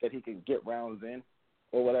that he can get rounds in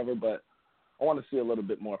or whatever, but I want to see a little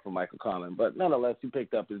bit more from Michael Conlan. But nonetheless, he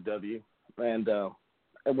picked up his W, and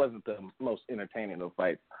it wasn't the most entertaining of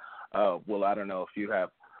fights. Well, I don't know if you have,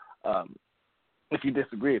 if you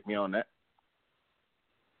disagree with me on that.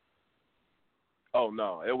 Oh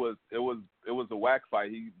no, it was a whack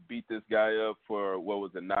fight. He beat this guy up for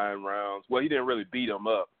 9 rounds. Well, he didn't really beat him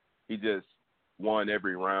up. He just won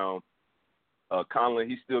every round. Conlan,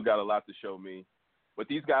 he still got a lot to show me. But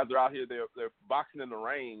these guys are out here. They're boxing in the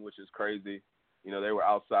rain, which is crazy. You know, they were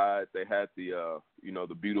outside. They had the you know,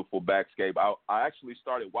 the beautiful backscape. I actually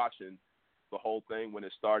started watching the whole thing when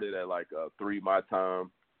it started at like 3 my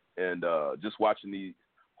time, and just watching these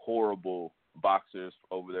horrible boxers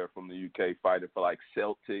over there from the UK fighting for like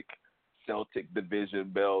Celtic division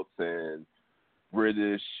belts and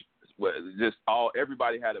British. Just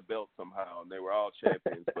everybody had a belt somehow, and they were all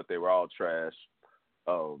champions, but they were all trash.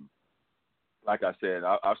 Like I said,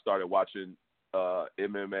 I started watching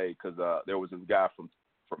MMA because there was this guy from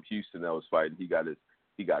Houston that was fighting. He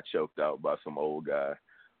got choked out by some old guy,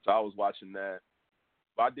 so I was watching that.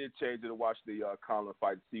 But I did change it to watch the Conlan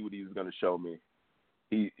fight to see what he was going to show me.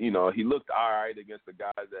 He looked all right against a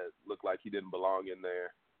guy that looked like he didn't belong in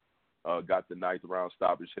there. Got the 9th round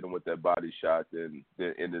stoppage, hit him with that body shot, then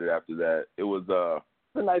ended it after that. It was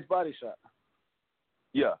a nice body shot.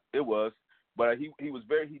 Yeah, it was. But he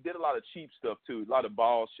did a lot of cheap stuff too. A lot of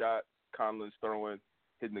ball shots. Conlan's throwing,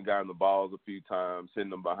 hitting the guy in the balls a few times,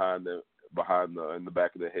 hitting him in the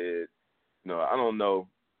back of the head. You know, I don't know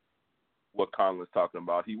what Conlan's talking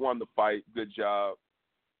about. He won the fight. Good job.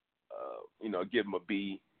 You know, give him a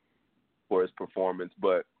B for his performance.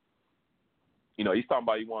 But you know, he's talking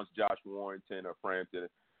about he wants Josh Warrington or Frampton.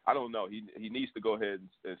 I don't know. He needs to go ahead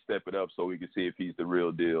and step it up so we can see if he's the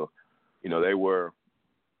real deal. You know,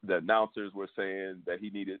 the announcers were saying that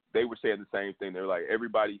they were saying the same thing. They're like,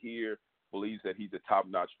 everybody here believes that he's a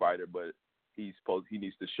top-notch fighter, but he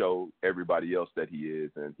needs to show everybody else that he is,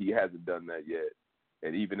 and he hasn't done that yet.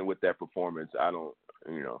 And even with that performance, I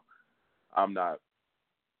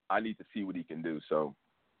need to see what he can do. So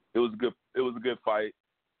it was a good fight.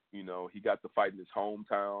 You know, he got to fight in his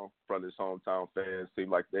hometown, in front of his hometown fans. Seemed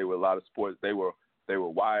like they were a lot of sports. They were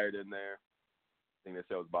wired in there. I think they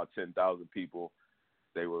said it was about 10,000 people.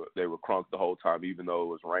 They were crunk the whole time, even though it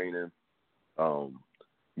was raining.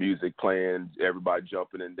 Music playing, everybody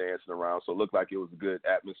jumping and dancing around. So it looked like it was a good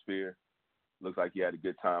atmosphere. Looked like he had a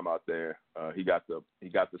good time out there. He got the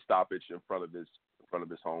stoppage in front of his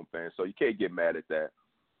home fans, so you can't get mad at that.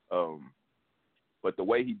 But the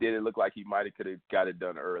way he did it looked like he could have got it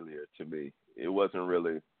done earlier. To me, it wasn't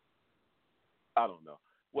really. I don't know.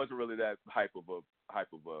 Wasn't really that hype of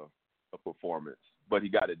a performance, but he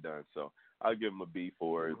got it done. So I'll give him a B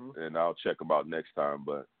for it, and I'll check him out next time.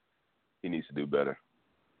 But he needs to do better.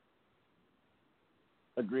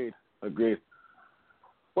 Agreed.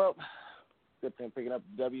 Well, good thing picking up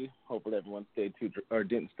the W. Hopefully everyone didn't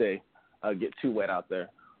get too wet out there.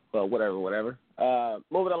 Well, whatever.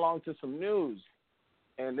 Moving along to some news,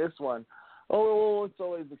 and this one, it's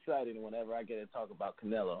always exciting whenever I get to talk about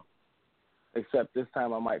Canelo. Except this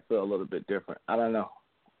time I might feel a little bit different. I don't know.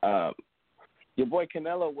 Your boy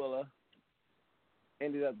Canelo Willa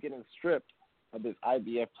ended up getting stripped of his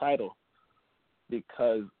IBF title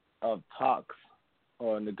because of talks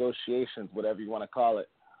or negotiations, whatever you want to call it,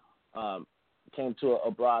 came to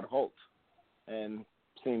a broad halt, and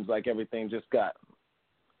seems like everything just got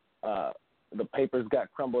the papers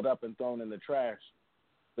got crumbled up and thrown in the trash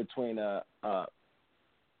between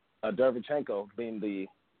Derevyanchenko being the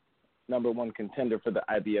number one contender for the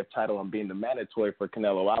IBF title and being the mandatory for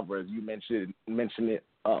Canelo Alvarez. You mentioned it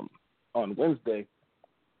on Wednesday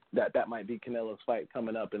that might be Canelo's fight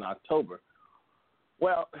coming up in October.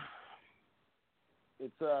 Well,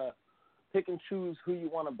 it's pick and choose who you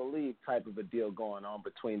want to believe type of a deal going on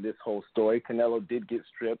between this whole story. Canelo did get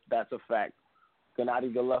stripped. That's a fact.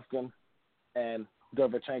 Gennady Golovkin and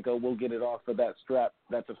Derevyanchenko will get it off for that strap.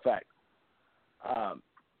 That's a fact.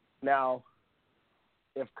 Now,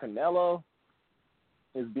 if Canelo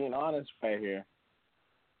is being honest right here,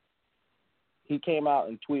 he came out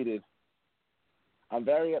and tweeted, "I'm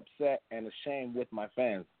very upset and ashamed with my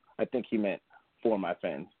fans." I think he meant for my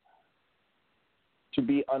fans. "To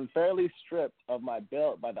be unfairly stripped of my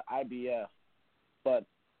belt by the IBF, but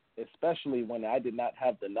especially when I did not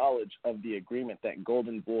have the knowledge of the agreement that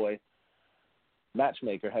Golden Boy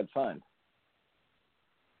matchmaker had signed."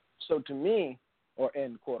 So to me, or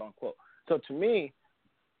end quote unquote. So to me,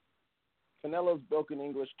 Canelo's broken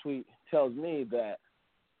English tweet tells me that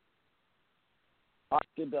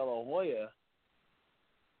Oscar De La Hoya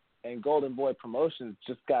and Golden Boy Promotions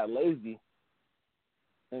just got lazy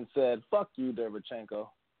and said, "Fuck you, Derevyanchenko.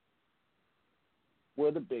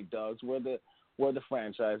 We're the big dogs. We're the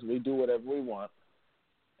franchise. We do whatever we want,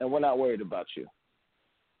 and we're not worried about you.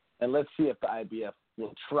 And let's see if the IBF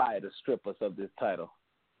will try to strip us of this title."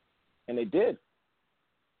 And they did.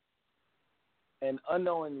 And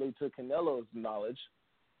unknowingly to Canelo's knowledge,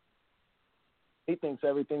 he thinks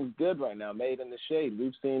everything's good right now, made in the shade.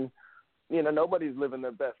 We've seen, nobody's living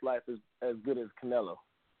their best life as good as Canelo.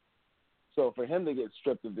 So for him to get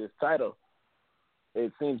stripped of this title,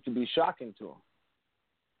 it seems to be shocking to him.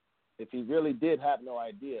 If he really did have no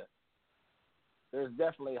idea, there's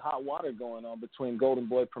definitely hot water going on between Golden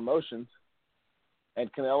Boy Promotions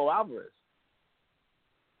and Canelo Alvarez.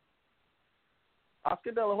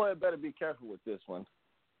 Oscar De La Hoya better be careful with this one,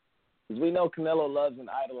 because we know Canelo loves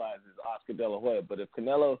and idolizes Oscar De La Hoya, but if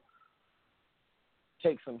Canelo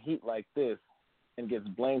takes some heat like this and gets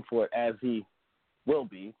blamed for it, as he will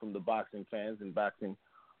be from the boxing fans and boxing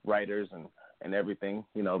writers and everything,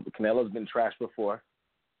 Canelo's been trashed before,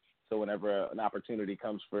 so whenever an opportunity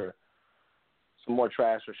comes for some more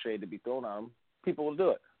trash or shade to be thrown on him, people will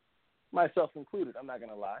do it, myself included. I'm not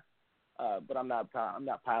going to lie. But I'm not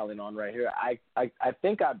piling on right here. I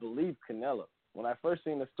think I believe Canelo. When I first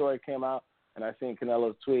seen the story came out and I seen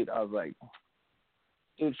Canelo's tweet, I was like,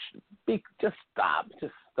 dude, just stop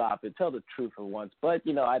it. Tell the truth for once. But,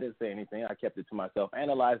 I didn't say anything. I kept it to myself,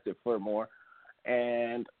 analyzed it for more.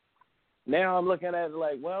 And now I'm looking at it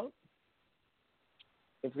like, well,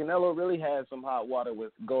 if Canelo really has some hot water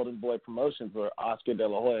with Golden Boy Promotions or Oscar De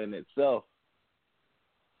La Hoya in itself,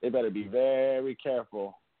 they better be very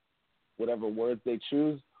careful whatever words they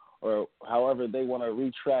choose or however they want to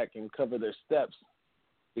retract and cover their steps.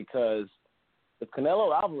 Because if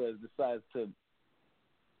Canelo Alvarez decides to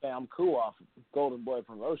say, "I'm cool off Golden Boy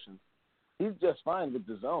Promotions," he's just fine with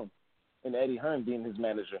DAZN and Eddie Hearn being his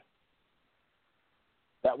manager.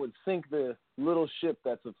 That would sink the little ship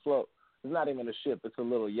that's afloat. It's not even a ship, it's a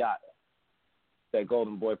little yacht that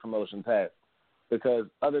Golden Boy Promotions has. Because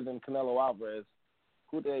other than Canelo Alvarez,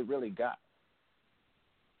 who they really got?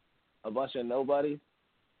 A bunch of nobodies.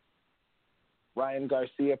 Ryan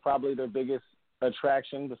Garcia, probably their biggest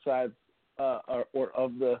attraction besides or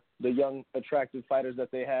of the young attractive fighters that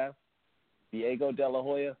they have. Diego De La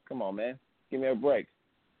Hoya, come on, man, give me a break.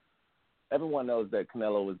 everyone knows that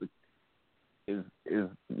Canelo is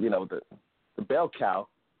the bell cow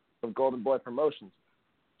of Golden Boy Promotions.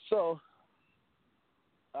 So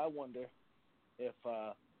I wonder if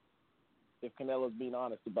Canelo's being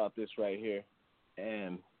honest about this right here,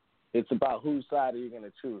 and it's about whose side are you going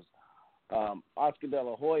to choose. Oscar De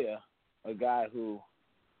La Hoya, a guy who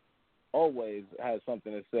always has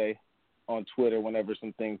something to say on Twitter whenever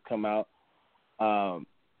some things come out,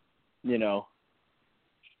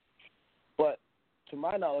 But to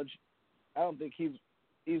my knowledge, I don't think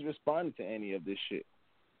he's responded to any of this shit.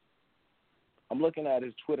 I'm looking at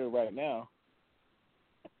his Twitter right now,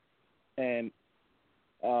 and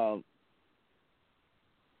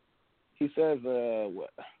he says,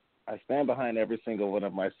 I stand behind every single one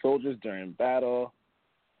of my soldiers during battle.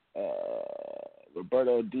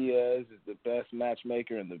 Roberto Diaz is the best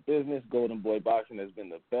matchmaker in the business. Golden Boy Boxing has been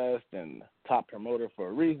the best and top promoter for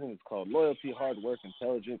a reason. It's called loyalty, hard work,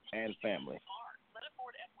 intelligence, and family.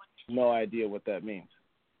 No idea what that means.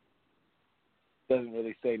 Doesn't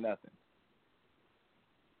really say nothing.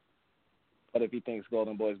 But if he thinks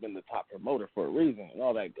Golden Boy's been the top promoter for a reason and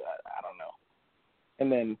all that, I don't know.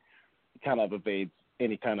 And then he kind of evades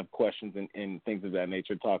any kind of questions and things of that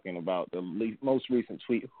nature, talking about the most recent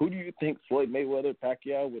tweet. Who do you think Floyd Mayweather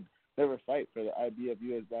Pacquiao would never fight for the IBF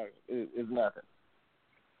US boxing? Is nothing.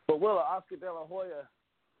 But Oscar De La Hoya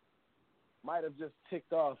might have just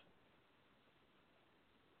ticked off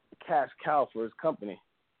the cash cow for his company.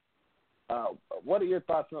 What are your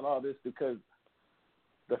thoughts on all this? Because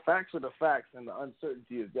the facts are the facts, and the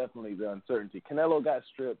uncertainty is definitely the uncertainty. Canelo got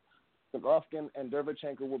stripped. Golovkin and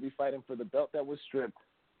Derevchenko will be fighting for the belt that was stripped,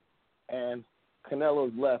 and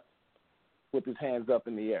Canelo's left with his hands up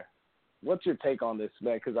in the air. What's your take on this,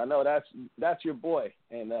 man? Because I know that's your boy,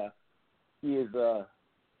 and he is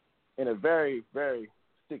in a very, very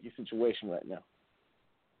sticky situation right now.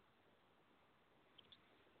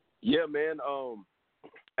 Yeah, man.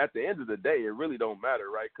 At the end of the day, it really don't matter,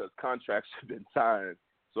 right? Because contracts have been signed,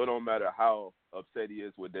 so it don't matter how upset he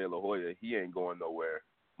is with De La Hoya. He ain't going nowhere.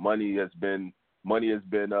 Money has been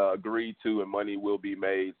agreed to, and money will be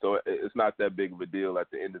made. So it's not that big of a deal at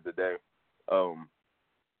the end of the day.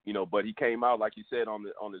 But he came out, like you said, on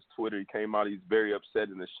his Twitter. He came out. He's very upset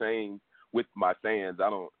and ashamed with my fans.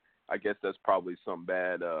 I guess that's probably some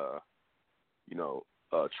bad,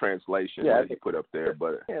 translation that he put up there.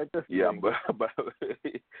 But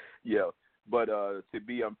to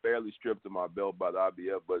be unfairly stripped of my belt by the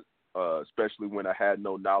IBF, but especially when I had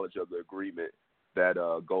no knowledge of the agreement that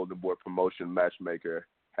Golden Boy Promotion matchmaker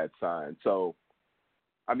had signed. So,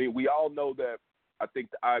 I mean, we all know that. I think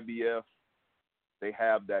the IBF, they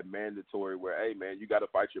have that mandatory where, hey, man, you got to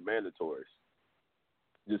fight your mandatories.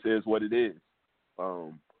 This is what it is.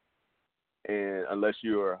 And unless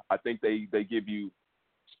I think they give you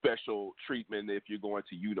special treatment if you're going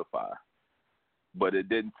to unify. But it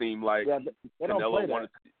didn't seem like Canelo wanted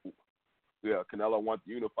to. Yeah, Canelo wanted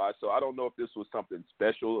to unify. So I don't know if this was something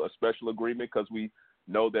special, a special agreement, because we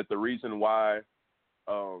know that the reason why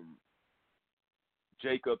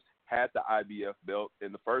Jacobs had the IBF belt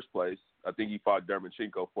in the first place, I think he fought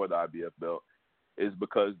Derevchenko for the IBF belt, is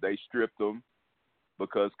because they stripped him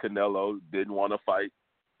because Canelo didn't want to fight,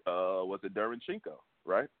 was it Derevchenko,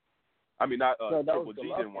 right? I mean, not Triple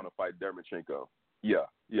G didn't want to fight Derevchenko. Yeah,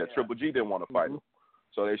 Triple G didn't want to fight him.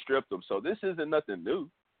 So they stripped him. So this isn't nothing new.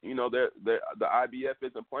 The IBF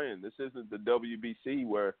isn't playing. This isn't the WBC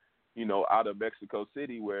where, out of Mexico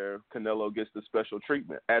City where Canelo gets the special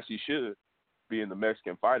treatment, as he should, being the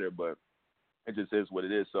Mexican fighter, but it just is what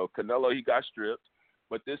it is. So Canelo, he got stripped,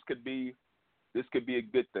 but this could be a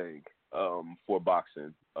good thing for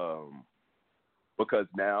boxing because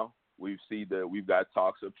now we've got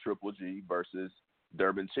talks of Triple G versus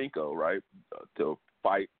Derevchenko, right, to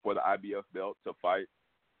fight for the IBF belt, to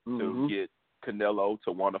get Canelo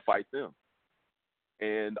to want to fight them.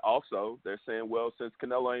 And also they're saying, well, since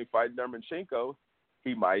Canelo ain't fighting Derevchenko,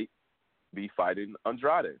 he might be fighting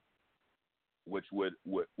Andrade, which would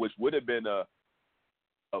have been a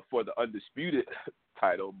for the undisputed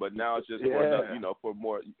title, but now it's just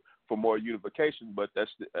for more unification, but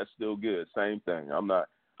that's still good. Same thing. I'm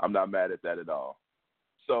not mad at that at all.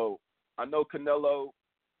 So I know Canelo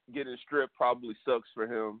getting stripped probably sucks for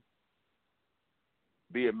him.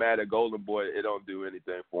 Being mad at Golden Boy, it don't do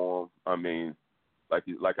anything for him. I mean,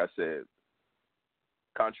 like I said,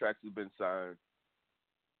 contracts have been signed.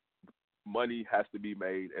 Money has to be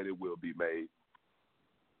made, and it will be made.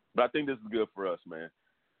 But I think this is good for us, man,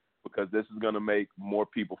 because this is going to make more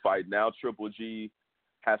people fight. Now Triple G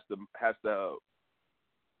has to,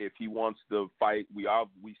 if he wants to fight,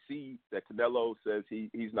 we see that Canelo says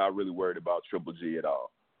he's not really worried about Triple G at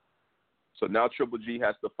all. So now Triple G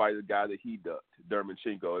has to fight a guy that he ducked,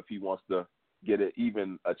 Dermanchenko, if he wants to get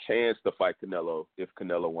even a chance to fight Canelo, if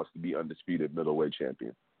Canelo wants to be undisputed middleweight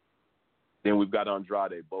champion. Then we've got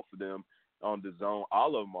Andrade, both of them on the zone,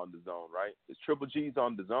 all of them on the zone, right? Is Triple G's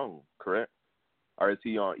on the zone, correct? Or is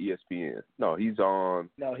he on ESPN? No, he's on.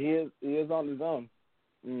 No, he is on the zone.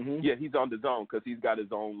 Mm-hmm. Yeah, he's on the zone because he's got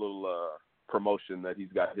his own little promotion that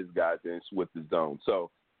he's got his guys in with the zone.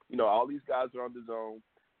 So, all these guys are on the zone.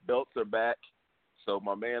 Belts are back. So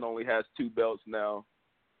my man only has 2 belts now.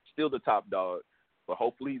 Still the top dog. But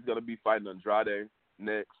hopefully he's going to be fighting Andrade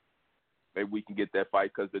next. Maybe we can get that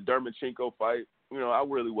fight because the Dermanchenko fight, I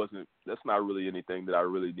really wasn't – that's not really anything that I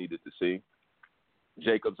really needed to see.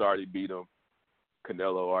 Jacobs already beat him.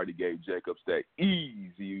 Canelo already gave Jacobs that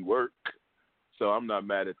easy work. So I'm not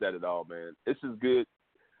mad at that at all, man. This is good.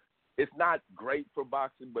 It's not great for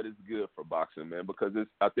boxing, but it's good for boxing, man, because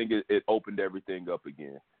I think it opened everything up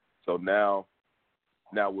again. So now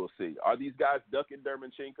we'll see. Are these guys ducking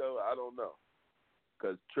Dermanchenko? I don't know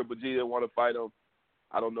because Triple G didn't want to fight him.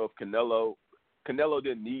 I don't know if Canelo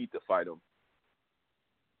didn't need to fight him.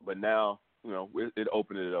 But now, it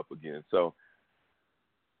opened it up again. So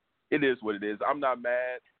it is what it is. I'm not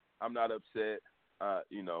mad. I'm not upset.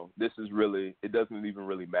 This is really – it doesn't even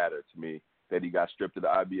really matter to me that he got stripped of the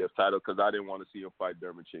IBF title because I didn't want to see him fight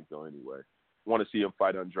Dermanchenko anyway. I want to see him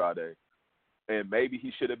fight Andrade. And maybe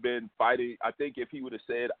he should have been fighting – I think if he would have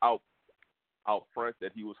said out front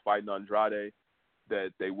that he was fighting Andrade,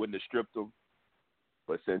 that they wouldn't have stripped him.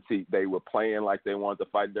 But since they were playing like they wanted to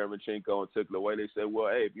fight Dermanchenko and took it away, they said, well,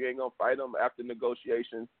 hey, if you ain't going to fight him after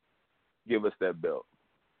negotiations, give us that belt.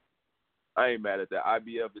 I ain't mad at that.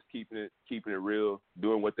 IBF is keeping it real,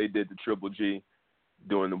 doing what they did to Triple G,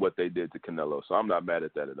 doing what they did to Canelo. So I'm not mad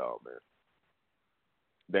at that at all, man.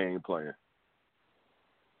 They ain't playing.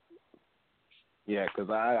 Yeah, because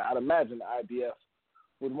I'd imagine the IBF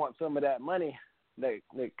would want some of that money that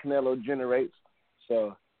Canelo generates.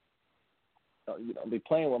 So, be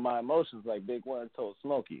playing with my emotions like Big One told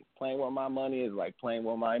Smokey. Playing with my money is like playing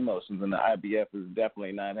with my emotions, and the IBF is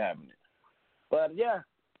definitely not having it. But, yeah,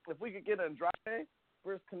 if we could get Andrade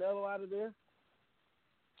versus Canelo out of there,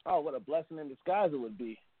 oh, what a blessing in disguise it would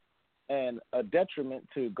be. And a detriment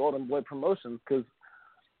to Golden Boy Promotions because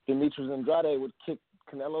Demetrius Andrade would kick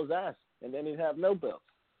Canelo's ass, and then he'd have no belts.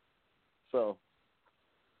 So,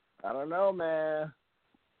 I don't know, man.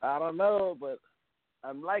 I don't know, but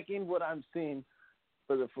I'm liking what I'm seeing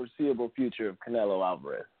for the foreseeable future of Canelo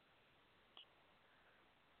Alvarez.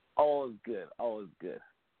 All is good. All is good.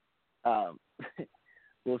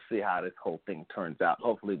 We'll see how this whole thing turns out.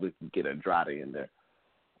 Hopefully we can get Andrade in there.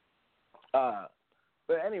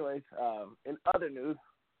 But anyways, in other news,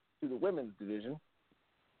 to the women's division,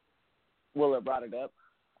 Willa brought it up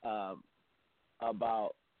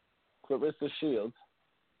about Clarissa Shields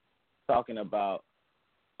talking about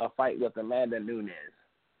a fight with Amanda Nunes.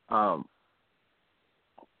 For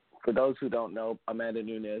those who don't know, Amanda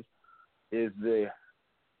Nunes is the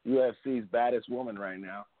UFC's baddest woman right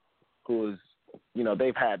now, who is,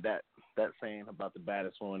 they've had that saying about the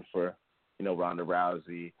baddest woman for, Ronda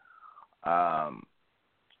Rousey,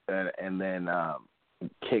 and then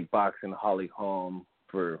kickboxing Holly Holm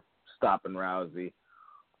for stopping Rousey.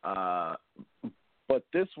 But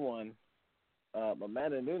this one,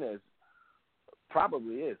 Amanda Nunes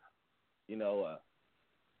probably is,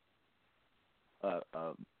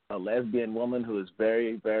 a lesbian woman who is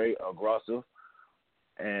very, very aggressive.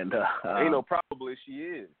 And ain't no probably, she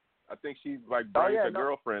is. I think she's like brings her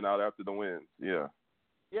girlfriend out after the win. Yeah.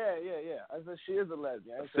 Yeah. I said she is a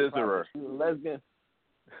lesbian. Scissorer. She's a lesbian.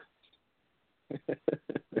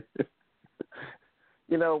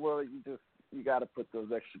 Well, you got to put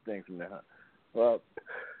those extra things in there, huh? Well,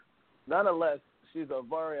 nonetheless, she's a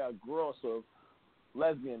very aggressive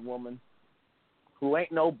lesbian woman who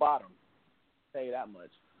ain't no bottom. I'll tell you that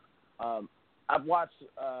much. I've watched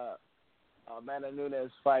Amanda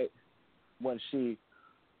Nunes fight when she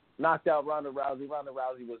knocked out Ronda Rousey. Ronda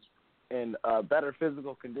Rousey was in better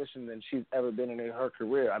physical condition than she's ever been in her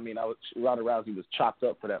career. I mean, Ronda Rousey was chopped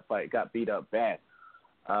up for that fight, got beat up bad.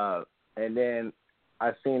 And then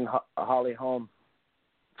I seen Holly Holm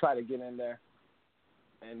try to get in there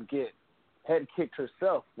and get head kicked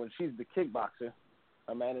herself when she's the kickboxer.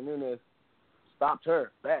 Amanda Nunes stopped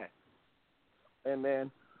her bad. And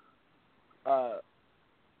then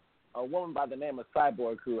a woman by the name of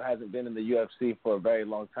Cyborg, who hasn't been in the UFC for a very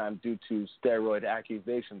long time due to steroid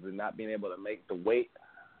accusations and not being able to make the weight,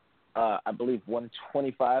 I believe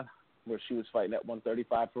 125, where she was fighting at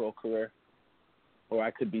 135 for her career, or I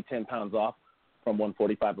could be 10 pounds off from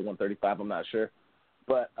 145 to 135, I'm not sure.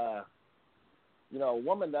 But a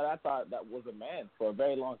woman that I thought that was a man for a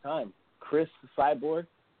very long time, Chris Cyborg.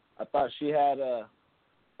 I thought she had a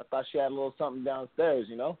little something downstairs,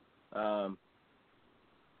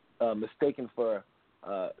 mistaken for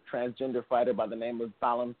a transgender fighter by the name of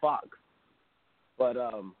Fallon Fox. But,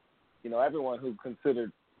 everyone who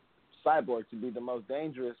considered Cyborg to be the most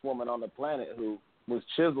dangerous woman on the planet, who was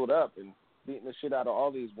chiseled up and beating the shit out of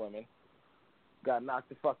all these women, got knocked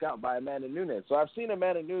the fuck out by Amanda Nunes. So I've seen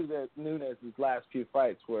Amanda Nunes' last few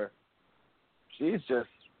fights where she's just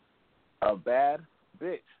a bad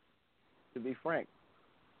bitch, to be frank.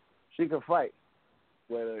 She can fight,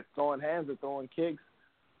 whether it's throwing hands or throwing kicks.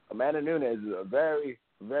 Amanda Nunes is a very,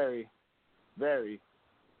 very, very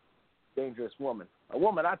dangerous woman. A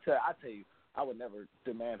woman, I tell you, I would never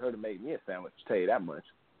demand her to make me a sandwich, to tell you that much.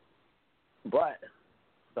 But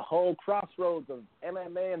the whole crossroads of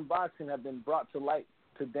MMA and boxing have been brought to light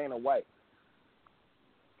to Dana White.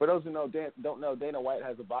 For those who don't know, Dana White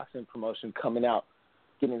has a boxing promotion coming out,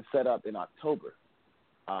 getting set up in October.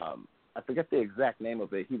 I forget the exact name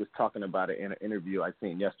of it. He was talking about it in an interview I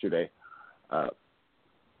seen yesterday. I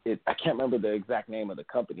can't remember the exact name of the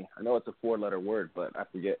company. I know it's a 4-letter word, but I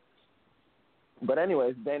forget. But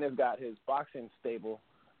anyways, Dana's got his boxing stable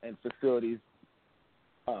and facilities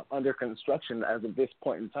under construction as of this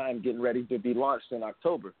point in time, getting ready to be launched in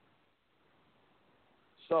October.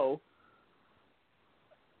 So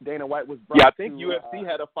Dana White was brought I think to, UFC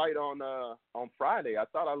had a fight on Friday. I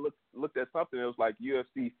thought I looked at something. It was like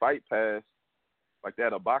UFC Fight Pass, like they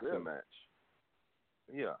had a boxing match.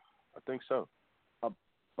 Yeah, I think so.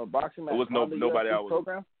 A boxing match. It was nobody UFC I was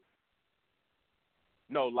program.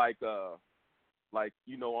 No, like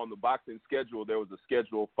on the boxing schedule, there was a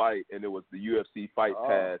scheduled fight, and it was the UFC Fight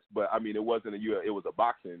Pass. But I mean, it wasn't it was a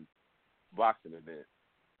boxing event.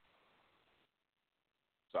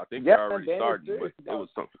 So I think they're already starting, but it was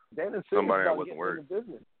somebody I wasn't worried.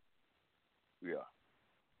 Yeah.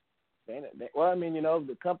 Well, I mean,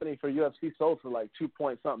 the company for UFC sold for like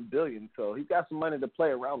 $2-something billion, so he's got some money to play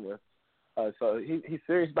around with. So he's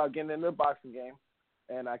serious about getting into the boxing game.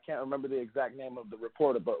 And I can't remember the exact name of the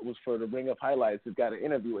reporter, but it was for the Ring of Highlights. Who got an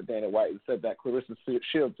interview with Dana White and said that Clarissa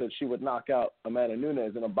Shields said she would knock out Amanda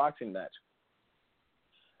Nunes in a boxing match.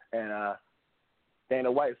 And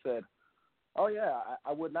Dana White said, "Oh yeah,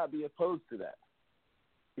 I would not be opposed to that."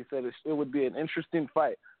 He said it would be an interesting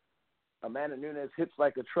fight. Amanda Nunes hits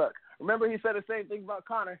like a truck. Remember, he said the same thing about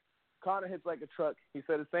Conor. Conor hits like a truck. He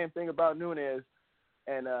said the same thing about Nunes.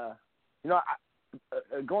 And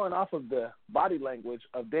going off of the body language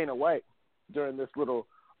of Dana White during this little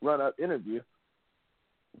run-up interview,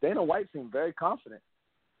 Dana White seemed very confident.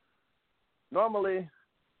 Normally,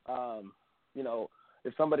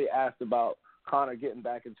 if somebody asked about Conor getting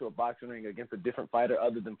back into a boxing ring against a different fighter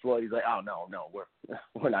other than Floyd, he's like, "Oh no,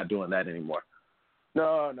 we're not doing that anymore."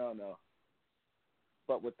 No.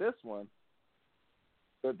 But with this one,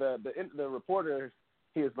 the reporter,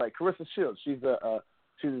 he is like, Clarissa Shields, she's a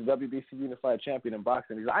WBC Unified Champion in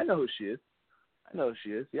boxing. He's like, I know who she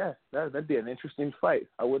is. Yeah, that'd be an interesting fight.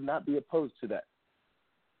 I would not be opposed to that.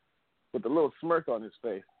 With a little smirk on his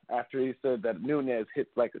face after he said that Nunes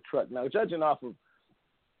hits like a truck. Now, judging off of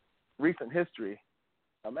recent history,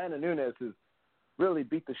 Amanda Nunes has really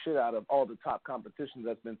beat the shit out of all the top competitions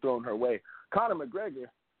that's been thrown her way. Conor McGregor,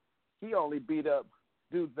 he only beat up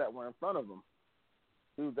dudes that were in front of him,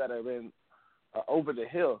 dudes that have been over the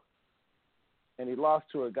hill. And he lost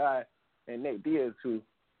to a guy named Nate Diaz who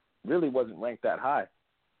really wasn't ranked that high.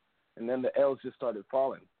 And then the L's just started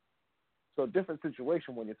falling. So a different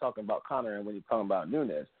situation when you're talking about Conor and when you're talking about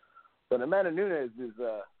Nunes. But Amanda Nunes is,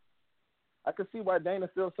 I can see why Dana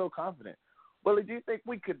feels so confident. Willie, do you think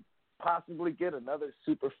we could possibly get another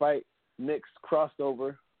super fight mixed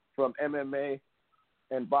crossover from MMA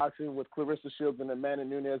and boxing with Clarissa Shields and Amanda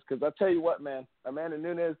Nunes? Because I'll tell you what, man, Amanda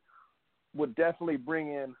Nunes would definitely bring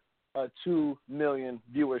in a 2 million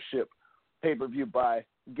viewership pay-per-view buy,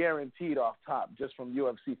 guaranteed off top, just from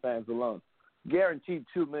UFC fans alone. Guaranteed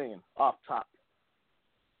 2 million off top.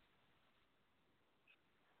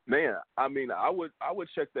 Man, I mean, I would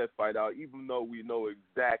check that fight out, even though we know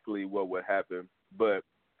exactly what would happen. But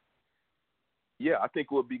yeah, I think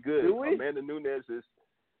it would be good. Do we? Amanda Nunes is,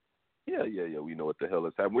 yeah. We know what the hell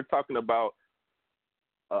is happening. We're talking about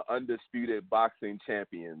an undisputed boxing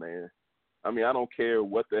champion, man. I mean, I don't care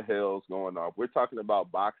what the hell's going on. We're talking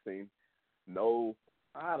about boxing. No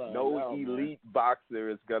elite boxer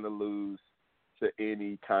is gonna lose to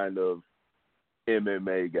any kind of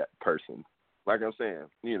MMA person. Like I'm saying,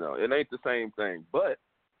 it ain't the same thing. But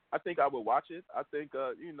I think I would watch it. I think,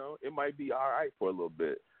 it might be all right for a little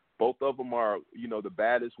bit. Both of them are, the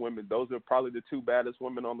baddest women. Those are probably the two baddest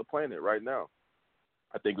women on the planet right now.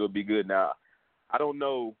 I think it'll be good. Now, I don't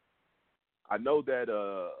know. I know that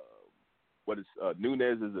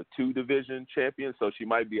Nunes is a 2-division champion, so she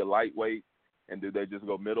might be a lightweight. And do they just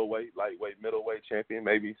go lightweight, middleweight champion,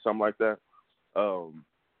 maybe something like that?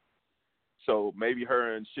 So maybe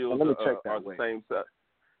her and Shields are the same size.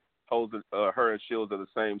 Her and Shields are the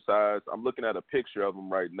same size. I'm looking at a picture of them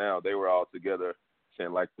right now. They were all together,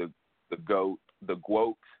 saying like the GOAT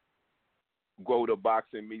of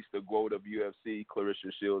boxing meets the GOAT of UFC.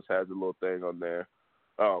 Clarissa Shields has a little thing on there.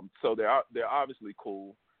 So they're obviously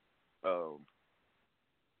cool.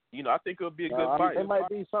 I think it'll be a good fight. It might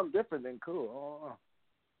be something different than cool.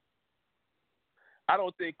 I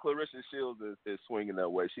don't think Clarissa Shields is swinging that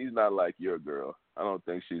way. She's not like your girl. I don't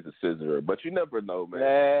think she's a scissorer, but you never know, man.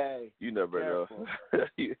 Hey, you never careful. know.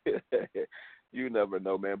 You never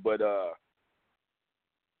know, man. But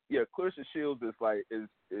Clarissa Shields is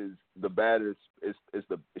the baddest.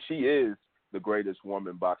 She is the greatest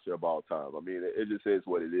woman boxer of all time. I mean, it just is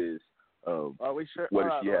what it is. Are we sure? What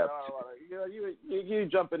does she have? You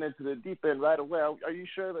jumping into the deep end right away. Are you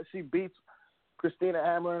sure that she beats Christina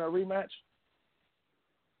Hammer in a rematch?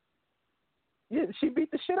 Yeah, she beat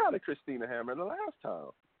the shit out of Christina Hammer the last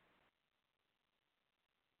time.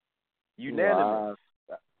 Unanimous.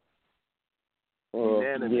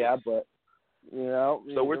 Unanimous. Yeah, but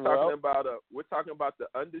So we're talking about the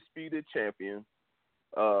undisputed champion,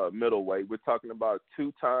 middleweight. We're talking about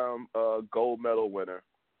 2-time gold medal winner.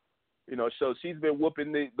 So she's been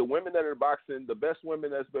whooping the women that are boxing, the best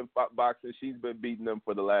women that's been boxing. She's been beating them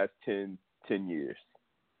for the last 10 years,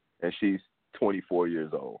 and she's 24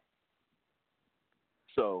 years old.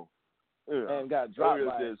 So, and got dropped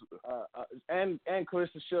by and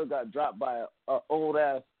Clarissa Shields got dropped by a old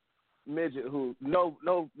ass midget who no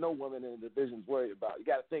woman in the division's worried about. You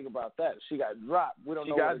got to think about that. She got dropped. We don't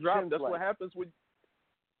know. She got dropped. That's what happens with.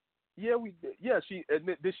 Yeah, she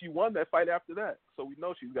won that fight after that, so we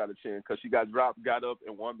know she's got a chin because she got dropped, got up,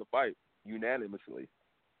 and won the fight unanimously.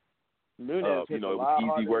 Nunes it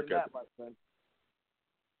was easy work.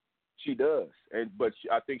 She does, but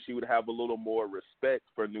I think she would have a little more respect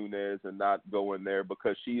for Nunes and not go in there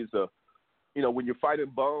because she's when you're fighting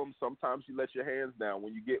bums, sometimes you let your hands down.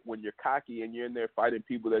 When you're cocky and you're in there fighting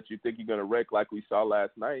people that you think you're gonna wreck, like we saw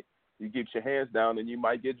last night, you get your hands down and you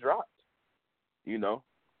might get dropped.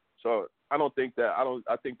 So I think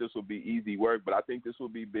this will be easy work, but I think this will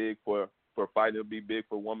be big for fighting. It'll be big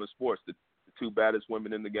for women's sports. The 2 baddest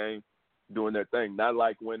women in the game doing their thing. Not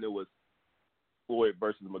like when it was Floyd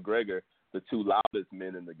versus McGregor, the 2 loudest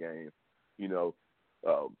men in the game. Because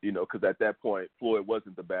at that point Floyd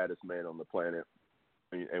wasn't the baddest man on the planet.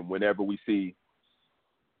 And whenever we see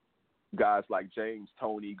guys like James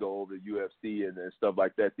Toney go over to UFC and stuff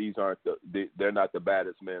like that, they're not the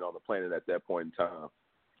baddest men on the planet at that point in time.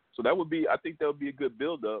 So I think that would be a good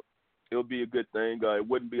build-up. It'll be a good thing. It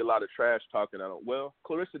wouldn't be a lot of trash talking.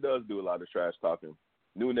 Clarissa does do a lot of trash talking.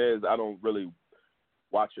 Nunes, I don't really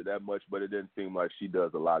watch her that much, but it didn't seem like she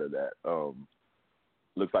does a lot of that.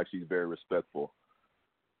 Looks like she's very respectful.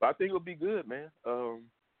 But I think it'll be good, man. It'll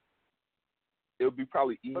be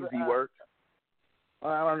probably easy work.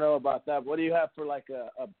 I don't know about that. What do you have for like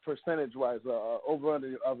a percentage-wise over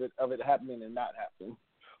under of it happening and not happening?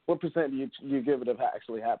 What percent do you give it of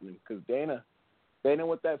actually happening? Because Dana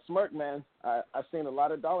with that smirk, man, I've seen a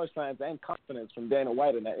lot of dollar signs and confidence from Dana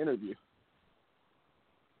White in that interview.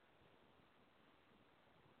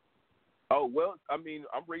 Oh, well, I mean,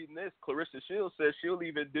 I'm reading this. Clarissa Shields says she'll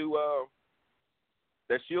even do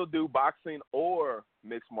she'll do boxing or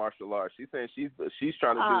mixed martial arts. She's saying she's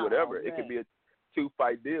trying to do whatever. Man. It could be a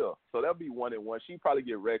 2-fight deal. So that'll be 1-1. She'd probably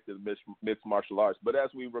get wrecked in mixed martial arts. But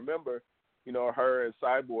as we remember, her and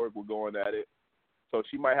Cyborg were going at it. So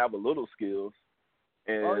she might have a little skills.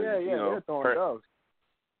 And, they're throwing dogs.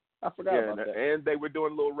 I forgot about that. And they were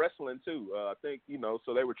doing a little wrestling too. I think,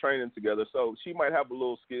 so they were training together. So she might have a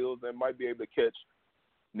little skills and might be able to catch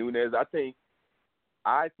Nunes. I think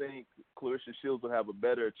Clarissa Shields will have a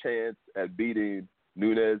better chance at beating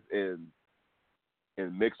Nunes in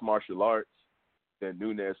mixed martial arts than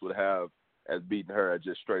Nunes would have as beating her at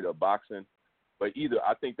just straight up boxing. But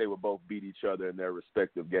I think they will both beat each other in their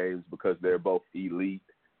respective games because they're both elite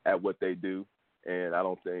at what they do. And I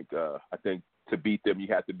think to beat them, you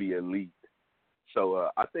have to be elite. So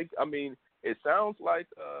it sounds like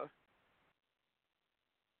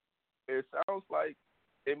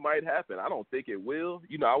it might happen. I don't think it will.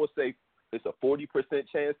 I would say it's a 40%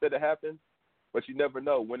 chance that it happens, but you never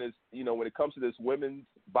know. When it comes to this women's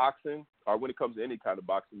boxing or when it comes to any kind of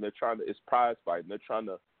boxing, it's prize fighting. They're trying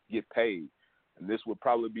to get paid. And this would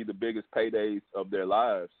probably be the biggest paydays of their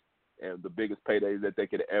lives. and the biggest payday that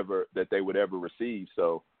they would ever receive.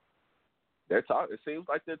 So they're talking. It seems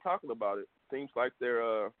like they're talking about it. Seems like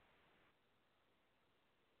they're.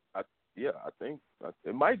 I think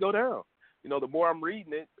it might go down. You know, the more I'm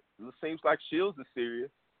reading it, it seems like Shields is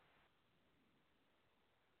serious.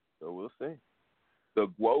 So we'll see. The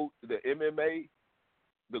MMA,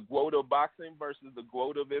 the GWOAT of boxing versus the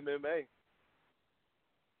GWOAT of MMA.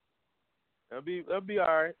 That'll be all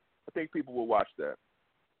right. I think people will watch that.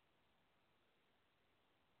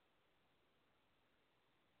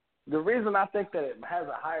 The reason I think that it has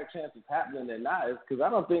a higher chance of happening than not is because I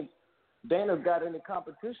don't think Dana's got any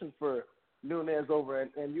competition for Nunes over in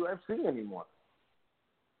UFC anymore.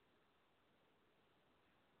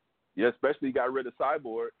 Yeah, especially he got rid of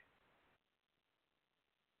Cyborg.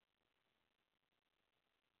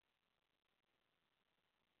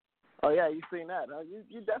 Oh, yeah, you seen that, huh?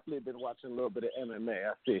 You definitely been watching a little bit of MMA,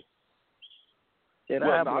 I see. Yeah, that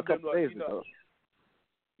happened a couple days ago.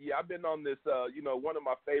 Yeah, I've been on this, one of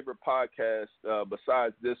my favorite podcasts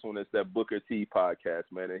besides this one is that Booker T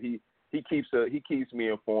podcast, man. And he keeps me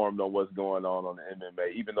informed on what's going on the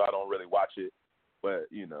MMA, even though I don't really watch it. But,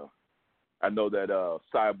 I know that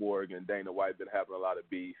Cyborg and Dana White been having a lot of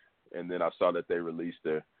beef, and then I saw that they released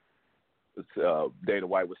Dana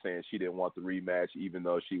White was saying she didn't want the rematch, even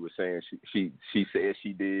though she was saying she said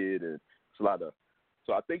she did, and it's a lot of.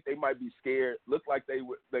 So I think they might be scared. Look like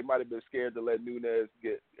they might have been scared to let Nunes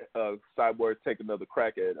get Cyborg take another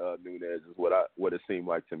crack at Nunes is what it seemed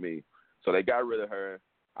like to me. So they got rid of her.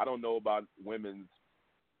 I don't know about women's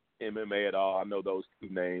MMA at all. I know those two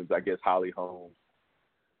names. I guess Holly Holm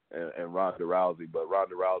and Ronda Rousey, but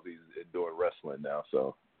Ronda Rousey's doing wrestling now,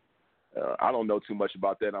 so. I don't know too much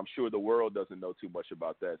about that. I'm sure the world doesn't know too much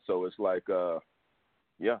about that. So it's like, these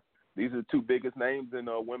are the two biggest names in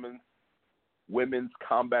women's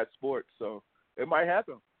combat sports. So it might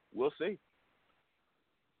happen. We'll see.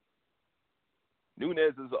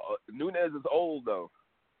 Nunes is old though.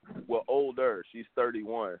 Well, older. She's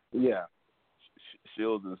 31. Yeah.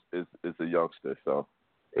 Shields is a youngster, so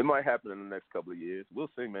it might happen in the next couple of years.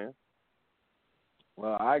 We'll see, man.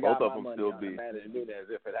 Well, I got both my of them money still on be Amanda Nunes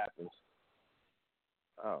if it happens.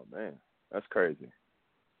 Oh man, that's crazy.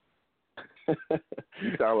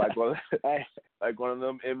 You sound like one of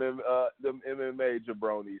them MMA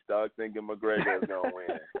jabronis, dog, thinking McGregor is gonna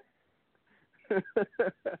win.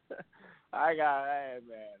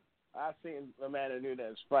 I've seen Amanda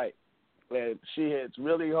Nunes fight, and she hits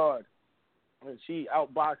really hard, and she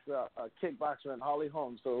outboxed a kickboxer in Holly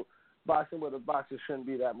Holm. So boxing with a boxer shouldn't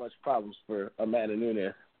be that much problems for Amanda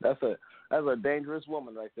Nunes. That's a dangerous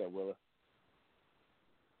woman right there, Willa.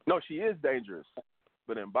 No, she is dangerous,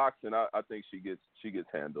 but in boxing, I think she gets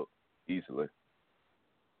handled easily.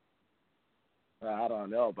 I don't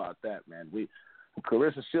know about that, man.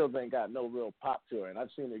 Clarissa Shields ain't got no real pop to her, and I've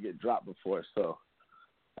seen her get dropped before, so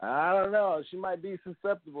I don't know. She might be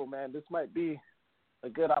susceptible, man. This might be a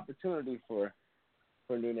good opportunity for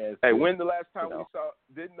Nunes. Hey, when the last time we saw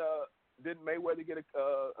didn't Mayweather get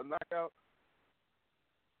a knockout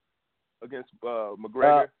against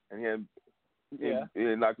McGregor, and he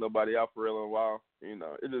didn't knock nobody out for real in a while.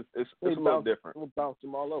 It's a little different. We'll bounce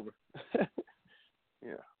them all over.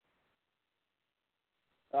 Yeah.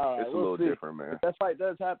 All right, it's a little different, man. If that fight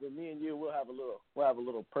does happen, me and you will have a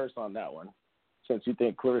little purse on that one, since you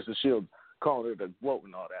think Clarissa Shields calling her the GWOAT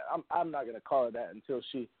and all that. I'm not gonna call her that until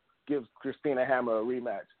she gives Christina Hammer a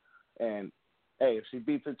rematch. And hey, if she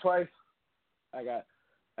beats her twice, I got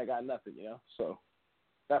nothing, So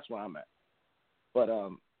that's where I'm at. But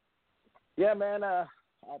yeah, man. I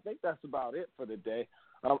think that's about it for the day.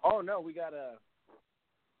 Oh no, we got a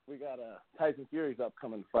Tyson Fury's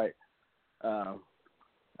upcoming fight.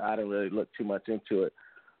 I didn't really look too much into it,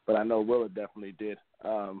 but I know Willa definitely did.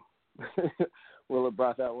 Willa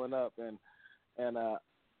brought that one up, and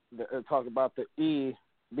talk about the E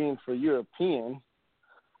being for European.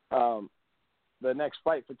 The next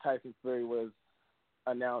fight for Tyson Fury was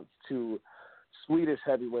announced to Swedish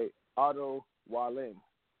heavyweight Otto Wallin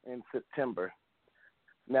in September.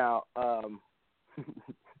 Now,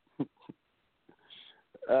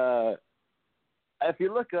 if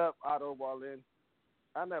you look up Otto Wallin,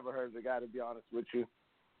 I never heard of the guy, to be honest with you.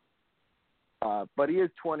 But he is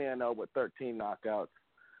 20-0 with 13 knockouts.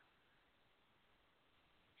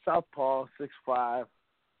 Southpaw, 6'5".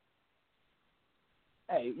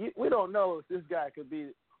 Hey, we don't know if this guy could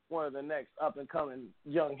be one of the next up-and-coming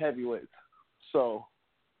young heavyweights. So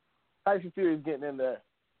Tyson Fury is getting in there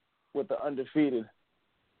with the undefeated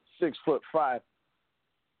 6'5"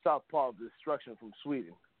 Southpaw of Destruction from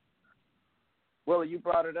Sweden. Willie, you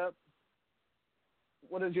brought it up.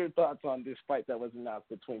 what is your thoughts on this fight that was announced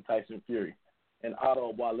between Tyson Fury and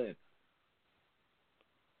Otto Wallin?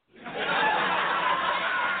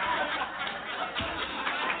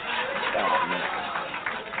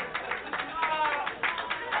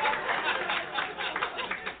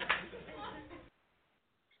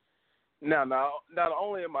 Now, not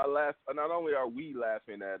only are we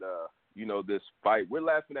laughing at this fight, we're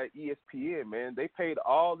laughing at ESPN, man. They paid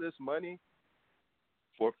all this money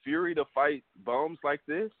for Fury to fight bums like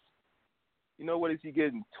this. You know, what is he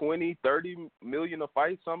getting, 20, 30 million a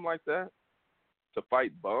fight, something like that, to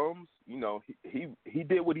fight bums? You know, he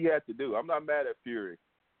did what he had to do. I'm not mad at Fury.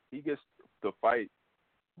 He gets to fight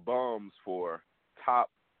bums for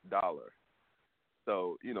top dollar.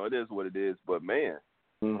 So, you know, it is what it is. But, man,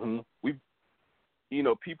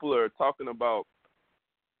 people are talking about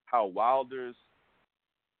how Wilder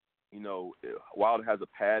has a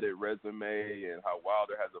padded resume and how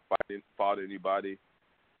Wilder hasn't fought anybody.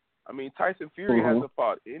 I mean, Tyson Fury hasn't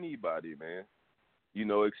fought anybody, man,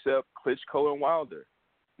 except Klitschko and Wilder.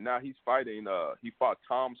 Now he's fighting, he fought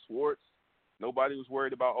Tom Schwartz. Nobody was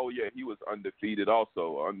worried about, he was undefeated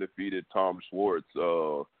also, undefeated Tom Schwartz. He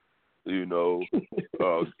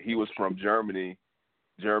was from Germany,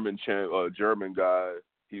 German guy.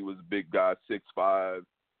 He was a big guy, 6'5",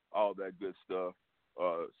 all that good stuff.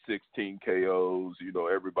 16 KOs,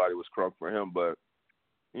 everybody was crunk for him, but,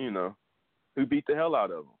 who beat the hell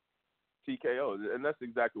out of him? TKO, and that's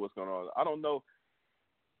exactly what's going on. I don't know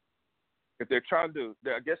if they're trying to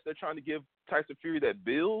give Tyson Fury that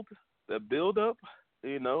build up,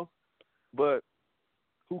 but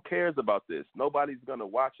who cares about this? Nobody's going to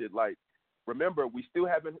watch it. Like, remember, we still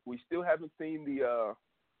haven't seen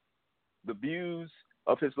the views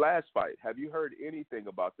of his last fight. Have you heard anything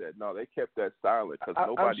about that? No, they kept that silent because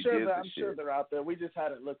nobody gives a shit. I'm sure they're out there. We just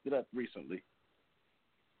hadn't looked it up recently.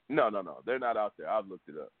 No, they're not out there. I've looked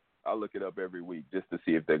it up. I look it up every week just to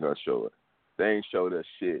see if they're gonna show it. They ain't showed us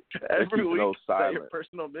shit. Every week? Is that your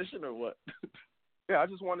personal mission or what? Yeah, I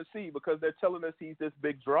just want to see because they're telling us he's this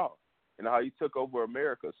big draw and how he took over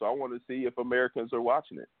America. So I want to see if Americans are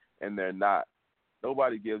watching it, and they're not.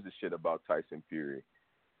 Nobody gives a shit about Tyson Fury.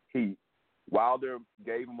 Wilder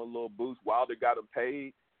gave him a little boost. Wilder got him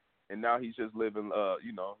paid, and now he's just living.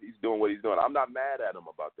 He's doing what he's doing. I'm not mad at him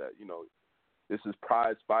about that. This is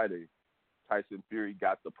prize fighting. Tyson Fury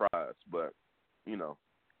got the prize, but,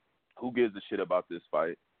 who gives a shit about this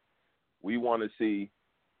fight? We want to see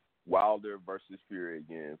Wilder versus Fury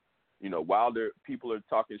again. Wilder, people are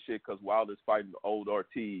talking shit because Wilder's fighting old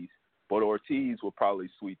Ortiz, but Ortiz will probably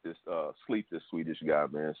sleep this Swedish guy,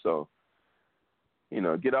 man. So,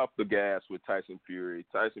 get off the gas with Tyson Fury.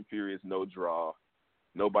 Tyson Fury is no draw.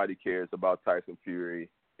 Nobody cares about Tyson Fury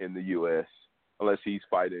in the U.S. unless he's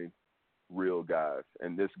fighting real guys,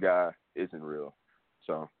 and this guy isn't real.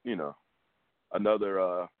 So,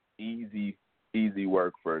 another easy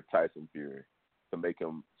work for Tyson Fury to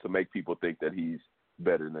make people think that he's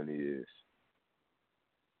better than he is.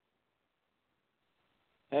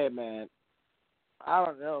 Hey, man, I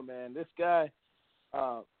don't know, man. This guy,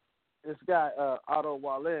 Otto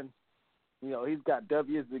Wallin, he's got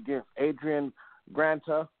W's against Adrian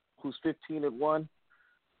Granta, who's 15-1.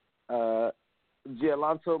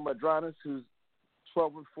 Gianlanto Madranas, who's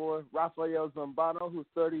 12-4. Rafael Zambano, who's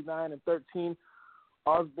 39-13.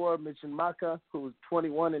 Osborne Michinmaka, who's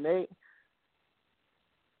 21-8.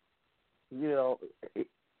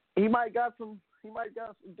 He might got some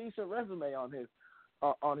decent resume on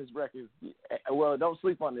his record. Well, don't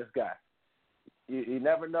sleep on this guy. You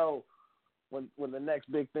never know when the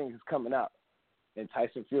next big thing is coming out, and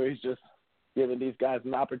Tyson Fury's just giving these guys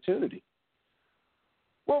an opportunity.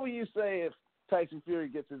 What will you say if Tyson Fury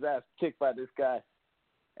gets his ass kicked by this guy,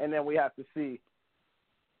 and then we have to see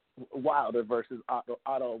Wilder versus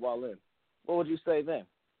Otto Wallin? What would you say then?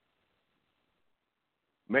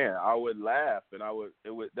 Man, I would laugh, and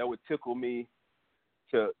that would tickle me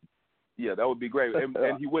that would be great.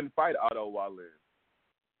 And he wouldn't fight Otto Wallin.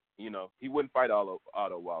 He wouldn't fight Otto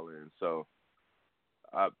Wallin. So,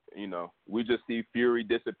 we just see Fury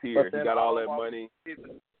disappear. He got all that money.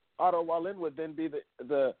 Otto Wallin would then be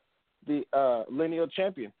the lineal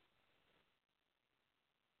champion.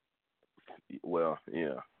 Well,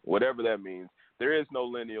 yeah, whatever that means. There is no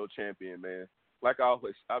lineal champion, man. Like I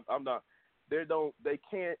always, I'm not. They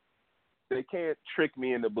can't trick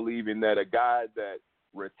me into believing that a guy that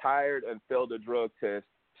retired and failed a drug test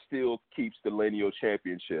still keeps the lineal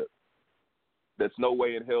championship. There's no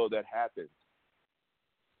way in hell that happens.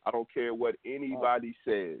 I don't care what anybody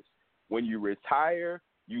says. When you retire,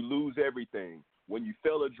 you lose everything. When you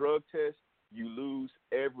fail a drug test, you lose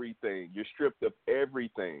everything. You're stripped of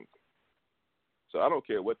everything. So I don't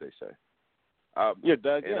care what they say. You're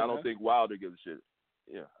dug and in, I don't think Wilder gives a shit.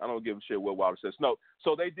 Yeah, I don't give a shit what Wilder says. No,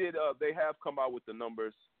 so they did. They have come out with the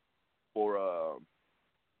numbers for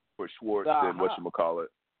Schwartz and whatchamacallit.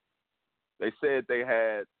 They said they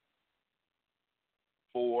had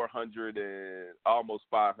 400 and almost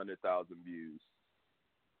 500,000 views.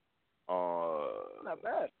 Not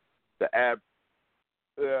bad.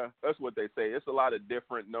 Yeah, that's what they say. It's a lot of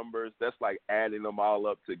different numbers. That's like adding them all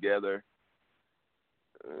up together.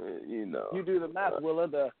 You know. You do the math, Willa.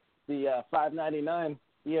 The $5.99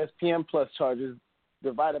 ESPN Plus charges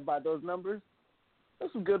divided by those numbers.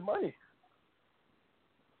 That's some good money.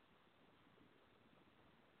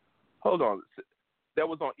 Hold on. That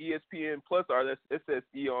was on ESPN Plus, or it says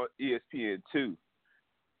on ESPN 2.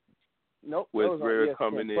 Nope. With where it's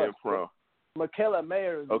coming Plus. in from. Michaela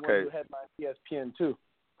Mayer is the one who headlines ESPN 2.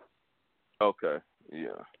 Okay.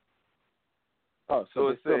 Yeah. Oh, so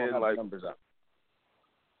they it's still saying don't have like the numbers up.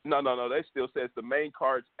 No. They still says the main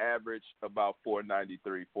cards average about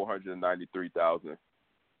 493,000.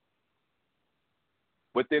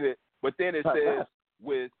 But then it says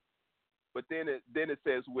with. But then it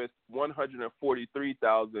says with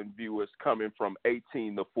 143,000 viewers coming from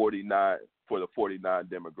 18 to 49 for the 49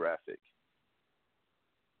 demographic.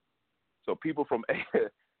 So people from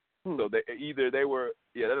so they were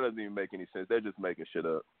that doesn't even make any sense. They're just making shit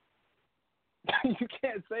up. You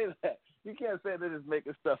can't say that. You can't say they're just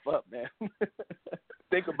making stuff up, man.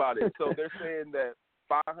 Think about it. So they're saying that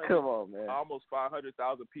 500 Come on, man. Almost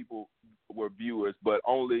 500,000 people were viewers, but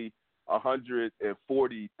only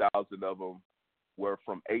 140,000 of them were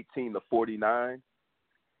from 18 to 49.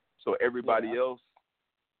 So everybody else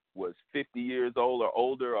was 50 years old or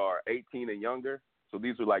older or 18 and younger. So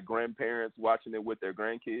these are like grandparents watching it with their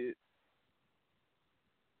grandkids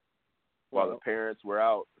while the parents were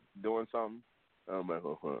out doing something. Oh, man.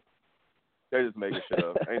 They're just making shit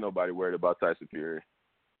up. Ain't nobody worried about Tyson Fury.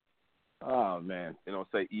 Oh, man. They don't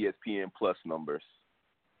say ESPN Plus numbers.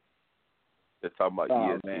 They're talking about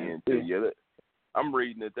ESPN man. too. Yeah, I'm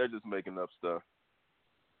reading it. They're just making up stuff.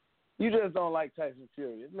 You just don't like Tyson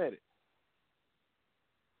Fury. Admit it.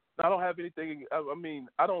 I don't have anything. I mean,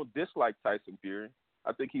 I don't dislike Tyson Fury.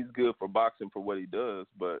 I think he's good for boxing for what he does,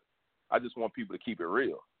 but I just want people to keep it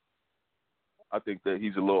real. I think that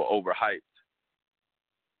he's a little overhyped.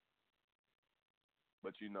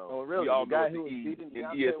 But, you know, really? we all the guy know who was beating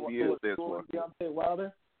Deontay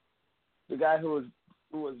Wilder? The guy who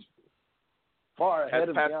was far ahead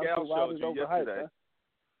of Deontay Wilder is overhyped, huh?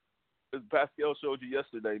 As Pascal showed you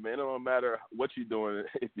yesterday, man, it don't matter what you're doing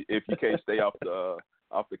if you can't stay off the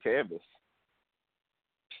canvas.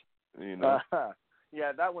 You know.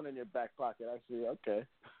 Yeah, that one in your back pocket. Actually, okay.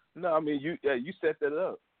 No, I mean you set that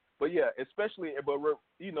up. But yeah,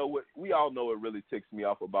 you know what we all know. It really ticks me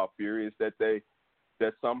off about Fury is that they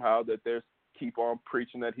somehow that they keep on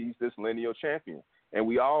preaching that he's this lineal champion, and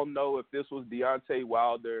we all know if this was Deontay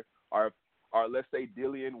Wilder or let's say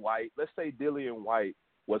Dillian White. Let's say Dillian White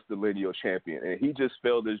was the lineal champion, and he just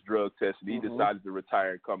failed his drug test, and he decided to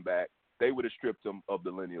retire and come back. They would have stripped him of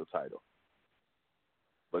the lineal title.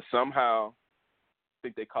 But somehow, I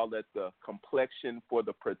think they call that the complexion for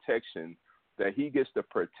the protection, that he gets to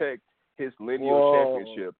protect his lineal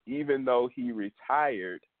championship, even though he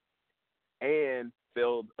retired and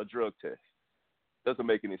failed a drug test. Doesn't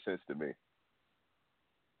make any sense to me.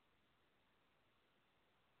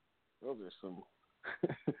 Those are some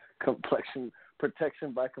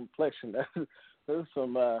protection by complexion. There's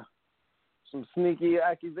some sneaky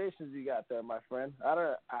accusations you got there, my friend.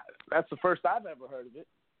 That's the first I've ever heard of it.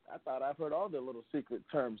 I thought I've heard all the little secret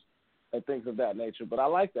terms and things of that nature, but I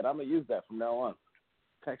like that. I'm gonna use that from now on.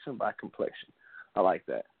 Protection by complexion. I like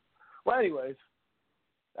that. Well, anyways,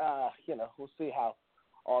 we'll see how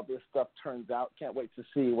all this stuff turns out. Can't wait to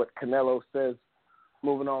see what Canelo says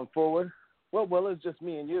moving on forward. Well, it's just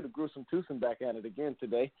me and you, the Gruesome Twosome, back at it again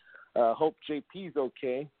today. Hope JP's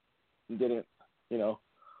okay and didn't,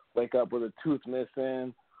 wake up with a tooth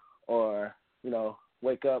missing or,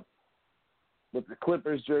 wake up with the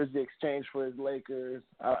Clippers jersey exchange for his Lakers.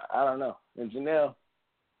 I don't know. And Janelle,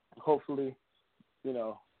 hopefully he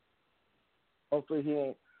ain't,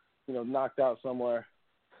 knocked out somewhere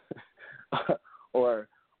or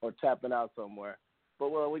tapping out somewhere.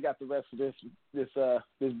 But we got the rest of this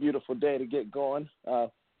beautiful day to get going.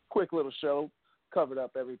 Quick little show, covered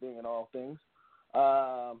up everything and all things.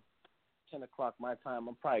 10 o'clock my time.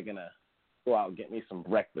 I'm probably gonna go out and get me some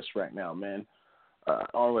breakfast right now, man. I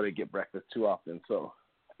don't really get breakfast too often, so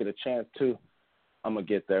if I get a chance to, I'm gonna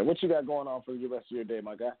get there. What you got going on for the rest of your day,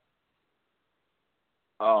 my guy?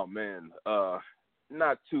 Oh man,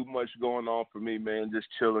 not too much going on for me, man. Just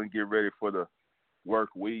chilling, get ready for the work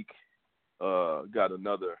week. Got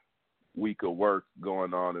another week of work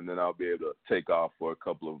going on, and then I'll be able to take off for a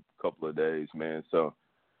couple of days, man. So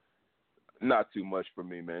not too much for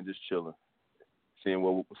me, man. Just chilling, seeing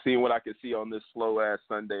what I can see on this slow ass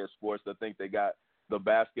Sunday of sports. I think they got the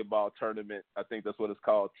basketball tournament. I think that's what it's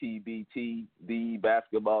called, TBT, the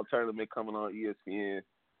basketball tournament coming on ESPN.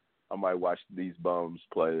 I might watch these bums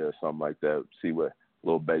play or something like that. See what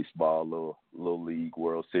little baseball, little league,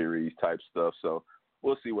 World Series type stuff. So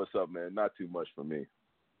we'll see what's up, man. Not too much for me.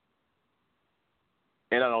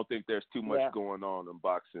 And I don't think there's too much going on in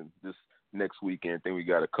boxing this next weekend. I think we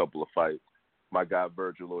got a couple of fights. My guy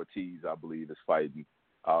Virgil Ortiz, I believe, is fighting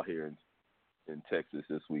out here in Texas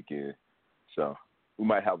this weekend. So we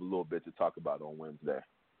might have a little bit to talk about on Wednesday.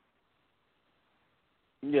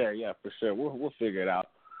 Yeah, for sure. We'll figure it out.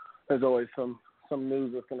 There's always some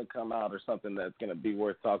news that's going to come out or something that's going to be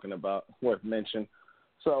worth talking about, worth mentioning.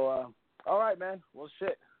 So, all right, man. Well,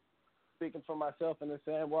 shit. Speaking for myself in the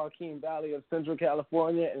San Joaquin Valley of Central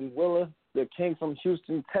California and Willa, the king from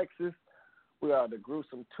Houston, Texas, we are the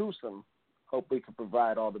gruesome twosome. Hope we can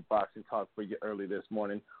provide all the boxing talk for you early this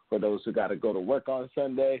morning for those who got to go to work on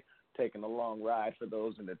Sunday, taking a long ride for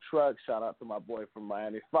those in the truck. Shout out to my boy from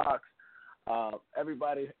Miami Fox.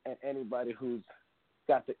 Everybody and anybody who's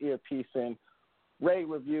got the earpiece in, rate,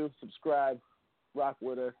 review, subscribe, rock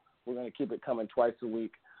with us. We're going to keep it coming twice a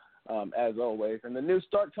week, as always. And the new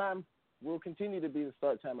start time will continue to be the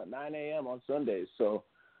start time at 9 a.m. on Sundays. So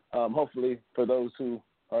hopefully for those who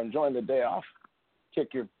are enjoying the day off,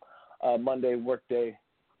 kick your Monday work day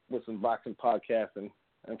with some boxing podcasts and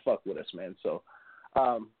fuck with us, man. So,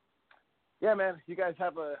 yeah, man, you guys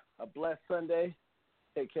have a blessed Sunday.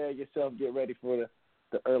 Take care of yourself. Get ready for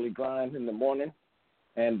the early grind in the morning.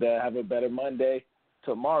 And have a better Monday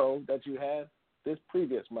tomorrow that you had this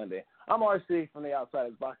previous Monday. I'm RC from the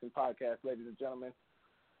Outsiders Boxing Podcast, ladies and gentlemen,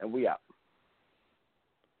 and we out.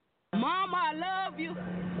 Mama, I love you.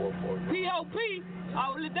 P.O.P.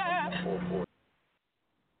 all the time.